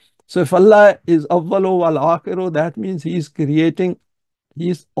creating. So if Allah is awwalu wal akhiru, that means He is creating, He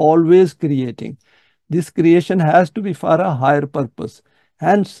is always creating. This creation has to be for a higher purpose.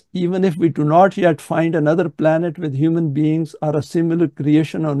 Hence, even if we do not yet find another planet with human beings or a similar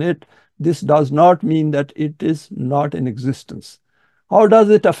creation on it, this does not mean that it is not in existence. How does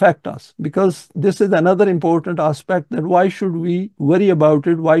it affect us? Because this is another important aspect, that why should we worry about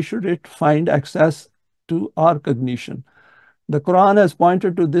it? Why should it find access to our cognition? The Quran has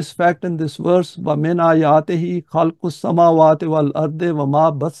pointed to this fact in this verse, وَمِنْ آيَاتِهِ خَلْقُ السَّمَاوَاتِ وَالْأَرْضِ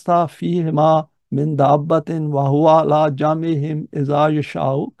وَمَا بَثَّ فِيهِمَا min dabbatin wa huwa ala jamihim iza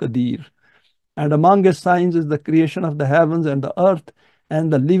yasha'u qadir. And among his signs is the creation of the heavens and the earth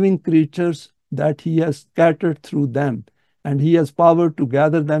and the living creatures that he has scattered through them. And he has power to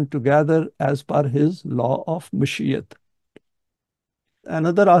gather them together as per his law of Mashiach.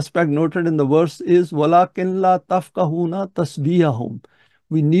 Another aspect noted in the verse is walakin la tafkahuna tasbihahum.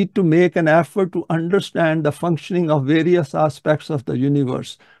 We need to make an effort to understand the functioning of various aspects of the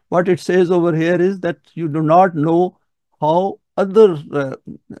universe. What it says over here is that you do not know how other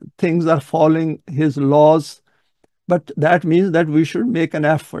things are following his laws, but that means that we should make an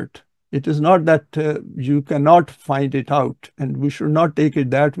effort. It is not that you cannot find it out, and we should not take it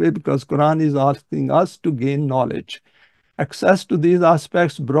that way, because Quran is asking us to gain knowledge. Access to these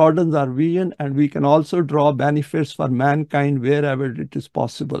aspects broadens our vision, and we can also draw benefits for mankind wherever it is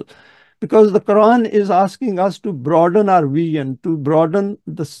possible. Because the Quran is asking us to broaden our vision, to broaden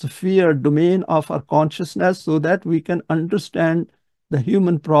the sphere domain of our consciousness so that we can understand the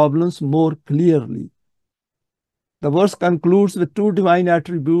human problems more clearly. The verse concludes with two divine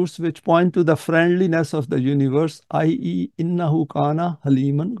attributes which point to the friendliness of the universe, i.e., innahu kana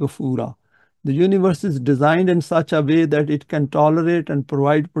haliman ghafura. The universe is designed in such a way that it can tolerate and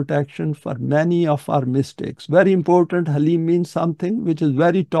provide protection for many of our mistakes. Very important, Halim means something which is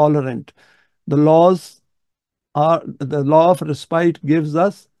very tolerant. The law of respite gives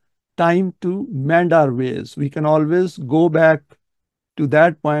us time to mend our ways. We can always go back to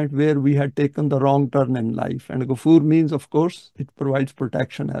that point where we had taken the wrong turn in life. And Ghafur means, of course, it provides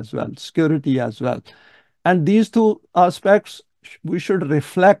protection as well, security as well. And these two aspects we should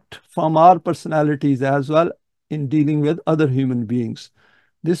reflect from our personalities as well in dealing with other human beings.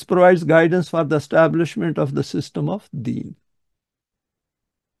 This provides guidance for the establishment of the system of Deen.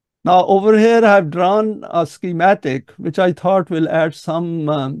 Now, over here, I've drawn a schematic which I thought will add some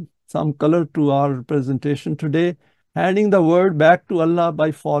color to our presentation today, handing the word back to Allah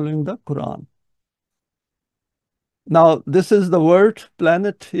by following the Quran. Now, this is the word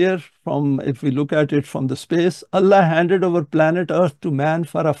planet here from, if we look at it from the space, Allah handed over planet Earth to man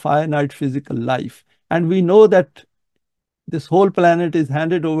for a finite physical life. And we know that this whole planet is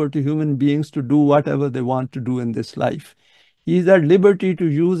handed over to human beings to do whatever they want to do in this life. He is at liberty to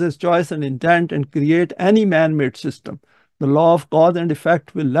use his choice and intent and create any man-made system. The law of cause and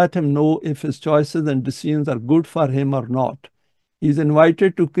effect will let him know if his choices and decisions are good for him or not. He is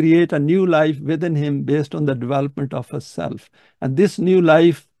invited to create a new life within him based on the development of his self. And this new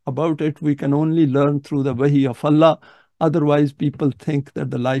life, about it, we can only learn through the Wahi of Allah. Otherwise, people think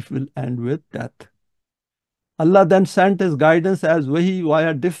that the life will end with death. Allah then sent his guidance as Wahi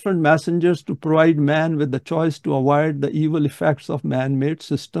via different messengers to provide man with the choice to avoid the evil effects of man-made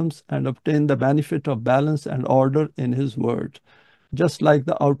systems and obtain the benefit of balance and order in his word, just like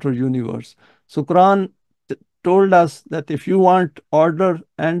the outer universe. So Quran told us that if you want order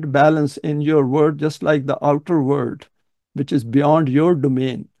and balance in your world, just like the outer world, which is beyond your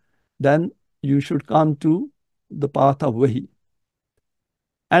domain, then you should come to the path of Wahi.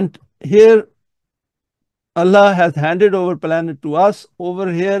 And here, Allah has handed over planet to us.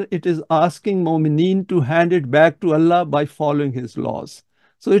 Over here, it is asking Mu'mineen to hand it back to Allah by following his laws.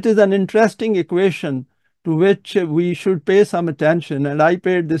 So it is an interesting equation to which we should pay some attention. And I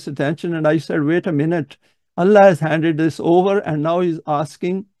paid this attention and I said, wait a minute, Allah has handed this over and now he's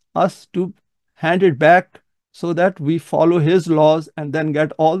asking us to hand it back so that we follow his laws and then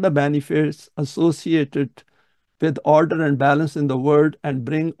get all the benefits associated with order and balance in the world and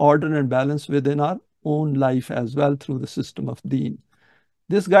bring order and balance within our own life as well through the system of Deen.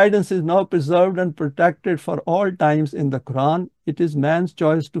 This guidance is now preserved and protected for all times in the Quran. It is man's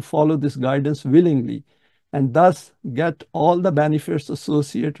choice to follow this guidance willingly and thus get all the benefits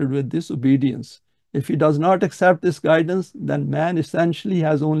associated with this obedience. If he does not accept this guidance, then man essentially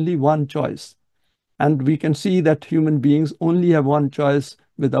has only one choice. And we can see that human beings only have one choice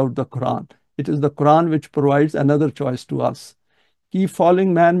without the Quran. It is the Quran which provides another choice to us. Keep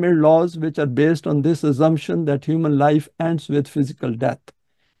following man-made laws which are based on this assumption that human life ends with physical death.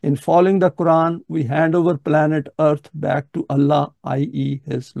 In following the Quran, we hand over planet Earth back to Allah, i.e.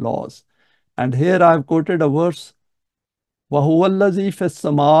 his laws. And here I have quoted a verse, وَهُوَ الَّذِي فِي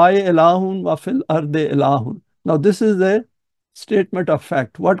السَّمَاءِ إِلَٰهٌ وَفِي الْأَرْضِ إِلَٰهٌ. Now this is a statement of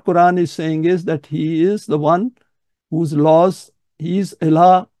fact. What Quran is saying is that he is the one whose laws, he is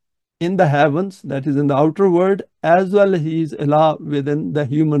Ilah in the heavens, that is in the outer world, as well as he is Ilah within the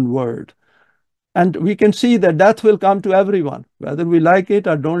human world. And we can see that death will come to everyone. Whether we like it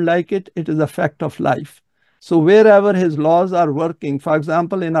or don't like it, it is a fact of life. So wherever his laws are working, for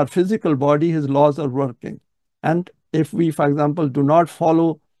example, in our physical body, his laws are working. And if we, for example, do not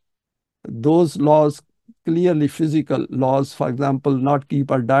follow those laws, clearly physical laws, for example, not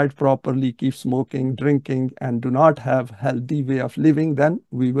keep our diet properly, keep smoking, drinking, and do not have healthy way of living, then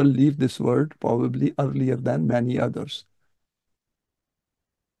we will leave this world probably earlier than many others.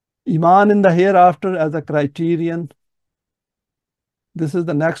 Iman in the hereafter as a criterion. This is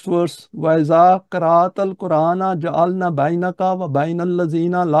the next verse. وَإِذَا قَرَأْتَ الْقُرْآنَ جَعَلْنَا بَيْنَكَ وَبَيْنَ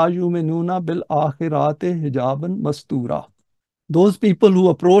الَّذِينَ لَا يُؤْمِنُونَ بِالْآخِرَةِ حِجَابًا مَسْتُورًا. Those people who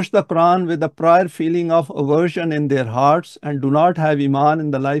approach the Quran with a prior feeling of aversion in their hearts and do not have Iman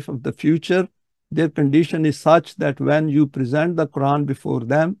in the life of the future, their condition is such that when you present the Quran before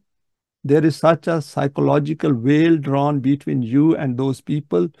them, there is such a psychological veil drawn between you and those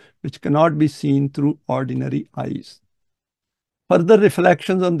people which cannot be seen through ordinary eyes. Further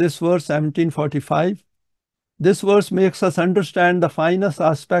reflections on this verse, 1745. This verse makes us understand the finest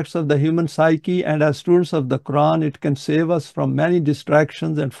aspects of the human psyche, and as students of the Quran, it can save us from many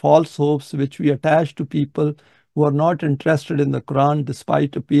distractions and false hopes which we attach to people who are not interested in the Quran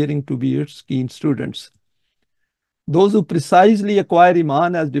despite appearing to be its keen students. Those who precisely acquire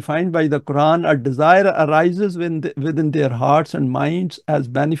Iman as defined by the Quran, a desire arises within their hearts and minds as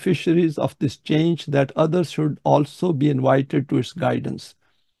beneficiaries of this change that others should also be invited to its guidance.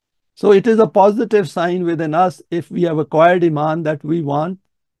 So it is a positive sign within us if we have acquired Iman that we want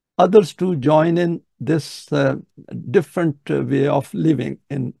others to join in this different way of living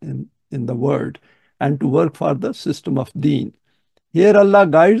in the world and to work for the system of Deen. Here Allah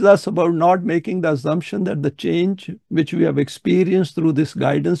guides us about not making the assumption that the change which we have experienced through this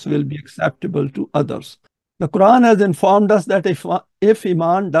guidance will be acceptable to others. The Quran has informed us that if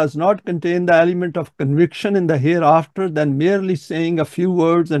Iman does not contain the element of conviction in the hereafter, then merely saying a few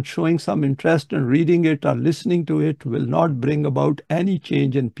words and showing some interest in reading it or listening to it will not bring about any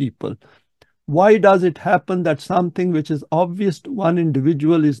change in people. Why does it happen that something which is obvious to one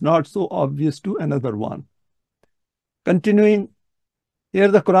individual is not so obvious to another one? Continuing, here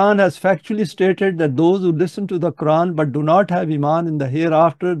the Quran has factually stated that those who listen to the Quran but do not have Iman in the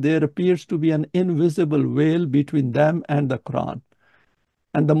hereafter, there appears to be an invisible veil between them and the Quran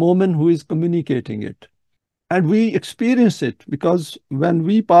and the moment who is communicating it. And we experience it because when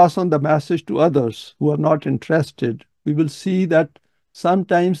we pass on the message to others who are not interested, we will see that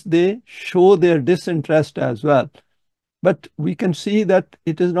sometimes they show their disinterest as well. But we can see that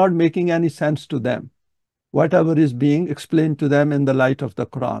it is not making any sense to them, whatever is being explained to them in the light of the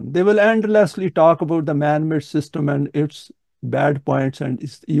Quran. They will endlessly talk about the man-made system and its bad points and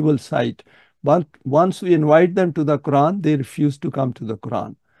its evil side. But once we invite them to the Quran, they refuse to come to the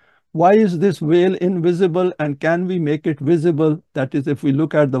Quran. Why is this veil invisible, and can we make it visible? That is, if we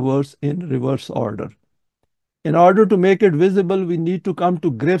look at the verse in reverse order. In order to make it visible, we need to come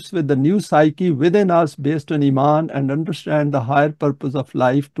to grips with the new psyche within us based on Iman and understand the higher purpose of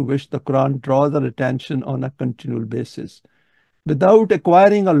life to which the Quran draws our attention on a continual basis. Without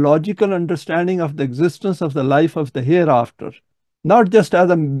acquiring a logical understanding of the existence of the life of the hereafter, not just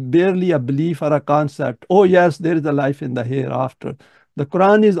as barely a belief or a concept, oh yes, there is a life in the hereafter. The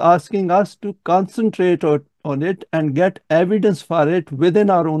Quran is asking us to concentrate on it and get evidence for it within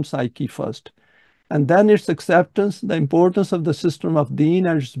our own psyche first. And then its acceptance, the importance of the system of Deen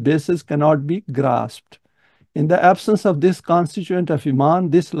and its basis cannot be grasped. In the absence of this constituent of Iman,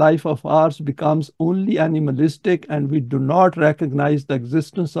 this life of ours becomes only animalistic, and we do not recognize the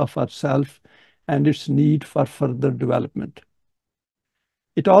existence of ourself and its need for further development.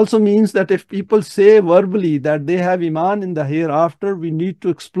 It also means that if people say verbally that they have Iman in the hereafter, we need to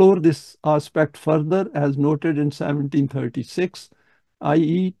explore this aspect further as noted in 1736.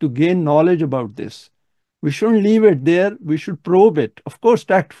 i.e. to gain knowledge about this. We shouldn't leave it there. We should probe it. Of course,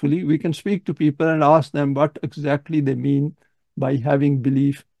 tactfully, we can speak to people and ask them what exactly they mean by having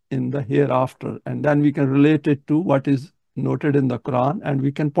belief in the hereafter. And then we can relate it to what is noted in the Quran, and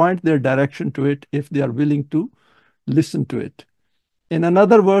we can point their direction to it if they are willing to listen to it. In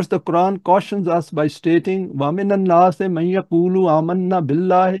another verse, the Quran cautions us by stating, وَمِنَ النَّاسِ مَن يَقُولُ آمَنَّا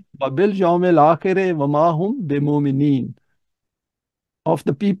بِاللَّهِ وَبِالْيَوْمِ الْآخِرِ وَمَا هُمْ بِمُؤْمِنِينَ. Of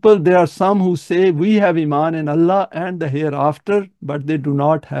the people, there are some who say, we have Iman in Allah and the hereafter, but they do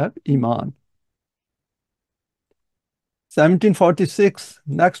not have Iman. 1746,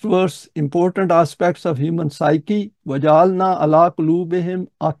 next verse, important aspects of human psyche. وَجَعَلْنَا عَلَىٰ قُلُوبِهِمْ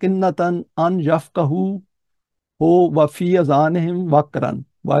أَكِنَّةً أَنْ يَفْقَهُوا وَفِي أَذَانِهِمْ وَقْرًا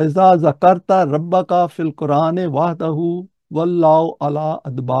وَإِذَا ذَكَرْتَ رَبَّكَ فِي الْقُرْآنِ وَحْدَهُ وَاللَّهُ عَلَىٰ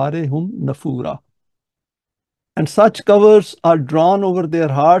أَدْبَارِهِمْ نَفُورًا. And such covers are drawn over their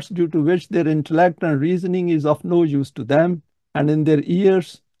hearts, due to which their intellect and reasoning is of no use to them, and in their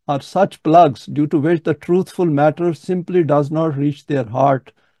ears are such plugs, due to which the truthful matter simply does not reach their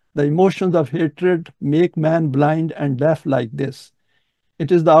heart, The emotions of hatred make man blind and deaf like this.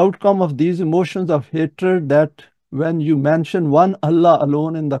 It is the outcome of these emotions of hatred that when you mention one Allah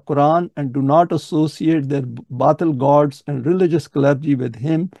alone in the Quran and do not associate their batil gods and religious clergy with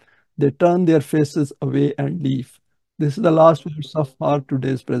Him, they turn their faces away and leave. This is the last verse of our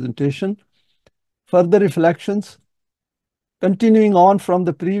today's presentation. Further reflections. Continuing on from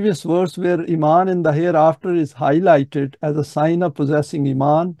the previous verse where Iman in the hereafter is highlighted as a sign of possessing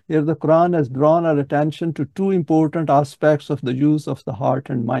Iman, here the Quran has drawn our attention to two important aspects of the use of the heart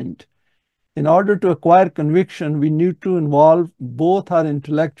and mind. In order to acquire conviction, we need to involve both our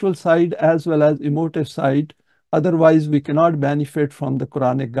intellectual side as well as emotive side. Otherwise, we cannot benefit from the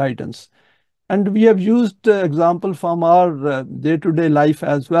Quranic guidance. And we have used example from our day-to-day life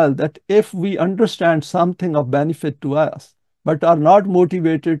as well, that if we understand something of benefit to us, but are not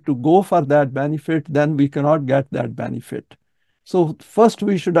motivated to go for that benefit, then we cannot get that benefit. So first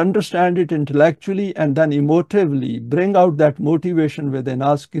we should understand it intellectually and then emotively bring out that motivation within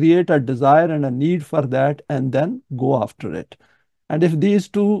us, create a desire and a need for that, and then go after it. And if these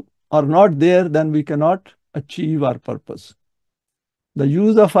two are not there, then we cannot achieve our purpose. The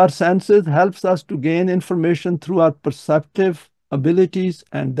use of our senses helps us to gain information through our perceptive abilities,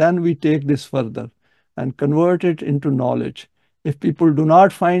 and then we take this further and convert it into knowledge. If people do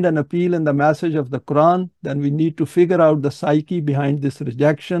not find an appeal in the message of the Quran, then we need to figure out the psyche behind this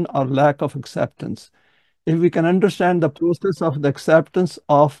rejection or lack of acceptance. If we can understand the process of the acceptance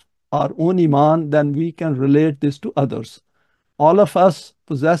of our own Iman, then we can relate this to others. All of us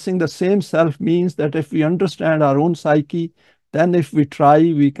possessing the same self means that if we understand our own psyche, then if we try,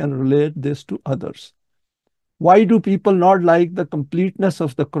 we can relate this to others. Why do people not like the completeness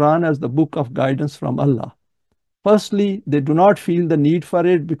of the Quran as the book of guidance from Allah? Firstly, they do not feel the need for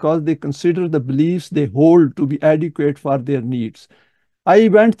it because they consider the beliefs they hold to be adequate for their needs. I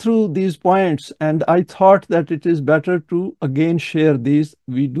went through these points and I thought that it is better to again share these.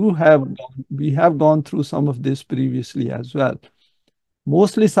 We have gone through some of this previously as well.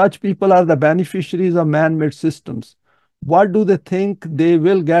 Mostly such people are the beneficiaries of man-made systems. What do they think they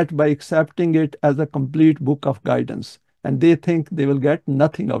will get by accepting it as a complete book of guidance? And they think they will get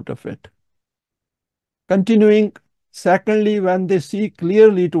nothing out of it. Continuing, secondly, when they see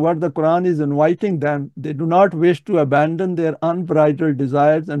clearly to what the Quran is inviting them, they do not wish to abandon their unbridled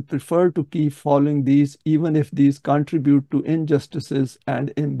desires and prefer to keep following these, even if these contribute to injustices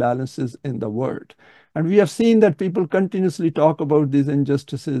and imbalances in the world. And we have seen that people continuously talk about these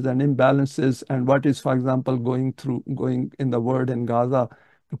injustices and imbalances and what is, for example, going in the world in Gaza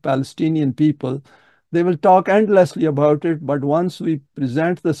to Palestinian people. They will talk endlessly about it, but once we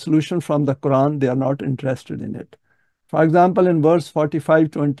present the solution from the Quran, they are not interested in it. For example, in verse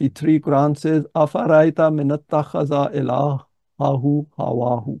 45-23, Quran says, "Afaraita minattakhadha ilahahu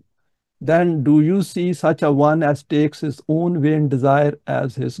hawahu." Then do you see such a one as takes his own vain desire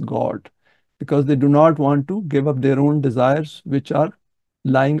as his God? Because they do not want to give up their own desires, which are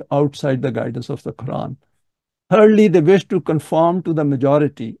lying outside the guidance of the Quran. Thirdly, they wish to conform to the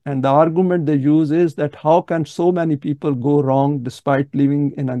majority, and the argument they use is that how can so many people go wrong despite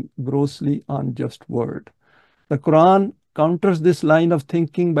living in a grossly unjust world? The Quran counters this line of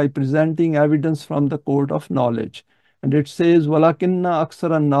thinking by presenting evidence from the court of knowledge, and it says, "Walakinna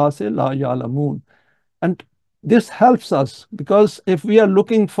aksaran nase la ya'lamun." And this helps us because if we are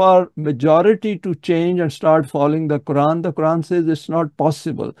looking for majority to change and start following the Quran says it's not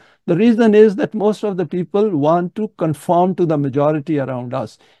possible. The reason is that most of the people want to conform to the majority around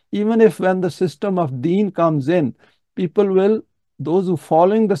us. Even if when the system of Deen comes in, those who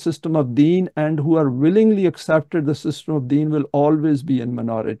following the system of Deen and who are willingly accepted the system of Deen will always be in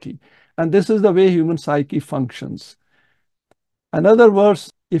minority. And this is the way human psyche functions. In other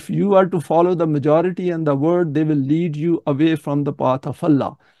words, if you are to follow the majority and the word, they will lead you away from the path of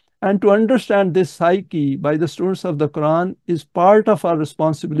Allah. And to understand this psyche by the students of the Quran is part of our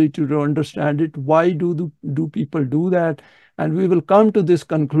responsibility to understand it. Why do people do that? And we will come to this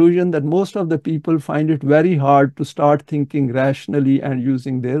conclusion that most of the people find it very hard to start thinking rationally and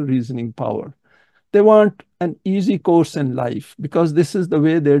using their reasoning power. They want an easy course in life because this is the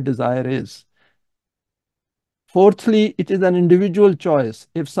way their desire is. Fourthly, it is an individual choice.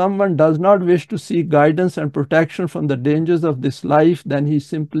 If someone does not wish to seek guidance and protection from the dangers of this life, then he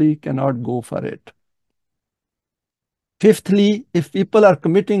simply cannot go for it. Fifthly, if people are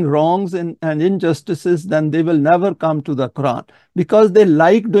committing wrongs and injustices, then they will never come to the Quran because they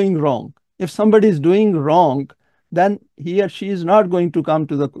like doing wrong. If somebody is doing wrong, then he or she is not going to come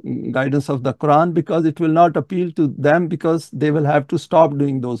to the guidance of the Quran because it will not appeal to them because they will have to stop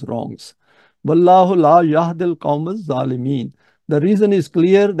doing those wrongs. Wallahu la yahdil qawmaz zalimin. The reason is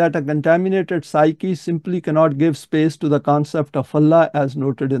clear that a contaminated psyche simply cannot give space to the concept of Allah as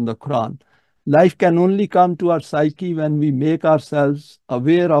noted in the Quran. Life can only come to our psyche when we make ourselves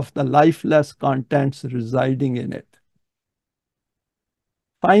aware of the lifeless contents residing in it.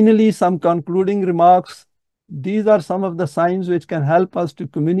 Finally, some concluding remarks. These are some of the signs which can help us to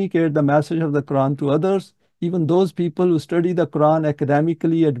communicate the message of the Quran to others. Even those people who study the Quran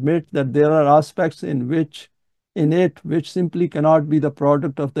academically admit that there are aspects in it which simply cannot be the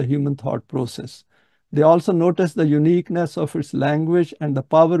product of the human thought process. They also notice the uniqueness of its language and the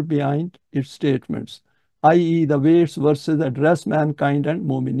power behind its statements, i.e., the way its verses address mankind and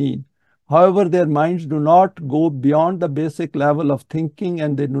mu'mineen. However, their minds do not go beyond the basic level of thinking,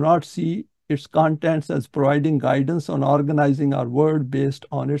 and they do not see its contents as providing guidance on organizing our world based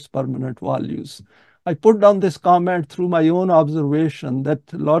on its permanent values. I put down this comment through my own observation that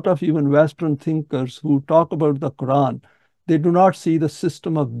a lot of even Western thinkers who talk about the Quran, they do not see the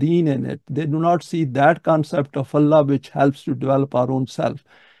system of Deen in it. They do not see that concept of Allah which helps to develop our own self.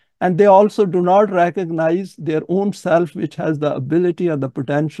 And they also do not recognize their own self, which has the ability or the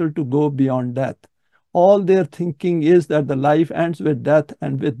potential to go beyond death. All their thinking is that the life ends with death,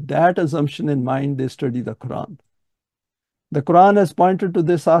 and with that assumption in mind, they study the Quran. The Quran has pointed to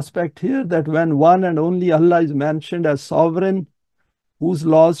this aspect here, that when one and only Allah is mentioned as sovereign, whose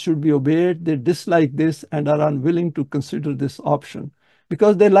laws should be obeyed, they dislike this and are unwilling to consider this option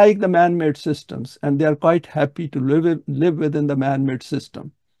because they like the man-made systems and they are quite happy to live within the man-made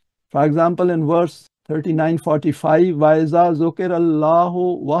system. For example, in verse 39-45, وَإِذَا ذُكِرَ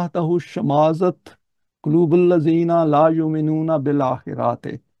اللَّهُ وَحْدَهُ شَمَازَتْ قُلُوبُ الَّذِينَ لَا يُؤْمِنُونَ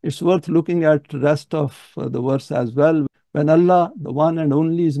بِالْآخِرَةِ. It's worth looking at the rest of the verse as well. When Allah, the one and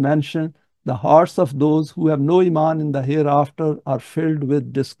only, is mentioned, the hearts of those who have no iman in the hereafter are filled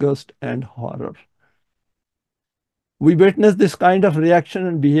with disgust and horror. We witness this kind of reaction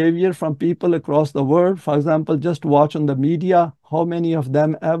and behavior from people across the world. For example, just watch on the media, how many of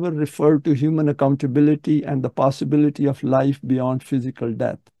them ever refer to human accountability and the possibility of life beyond physical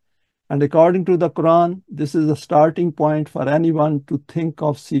death. And according to the Quran, this is a starting point for anyone to think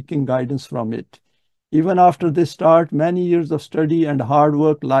of seeking guidance from it. Even after this start, many years of study and hard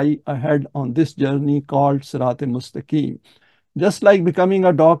work lie ahead on this journey called Sirat-e-Mustaqim. Just like becoming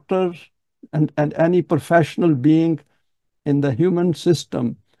a doctor and any professional being in the human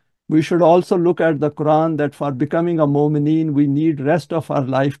system, we should also look at the Quran that for becoming a mu'mineen, we need rest of our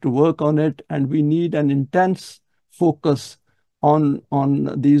life to work on it, and we need an intense focus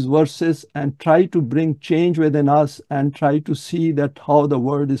on these verses and try to bring change within us and try to see that how the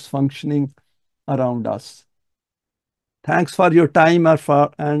world is functioning around us. Thanks for your time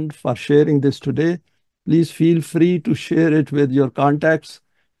and for sharing this today. Please feel free to share it with your contacts.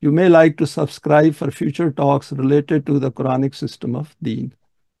 You may like to subscribe for future talks related to the Quranic system of Deen.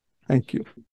 Thank you.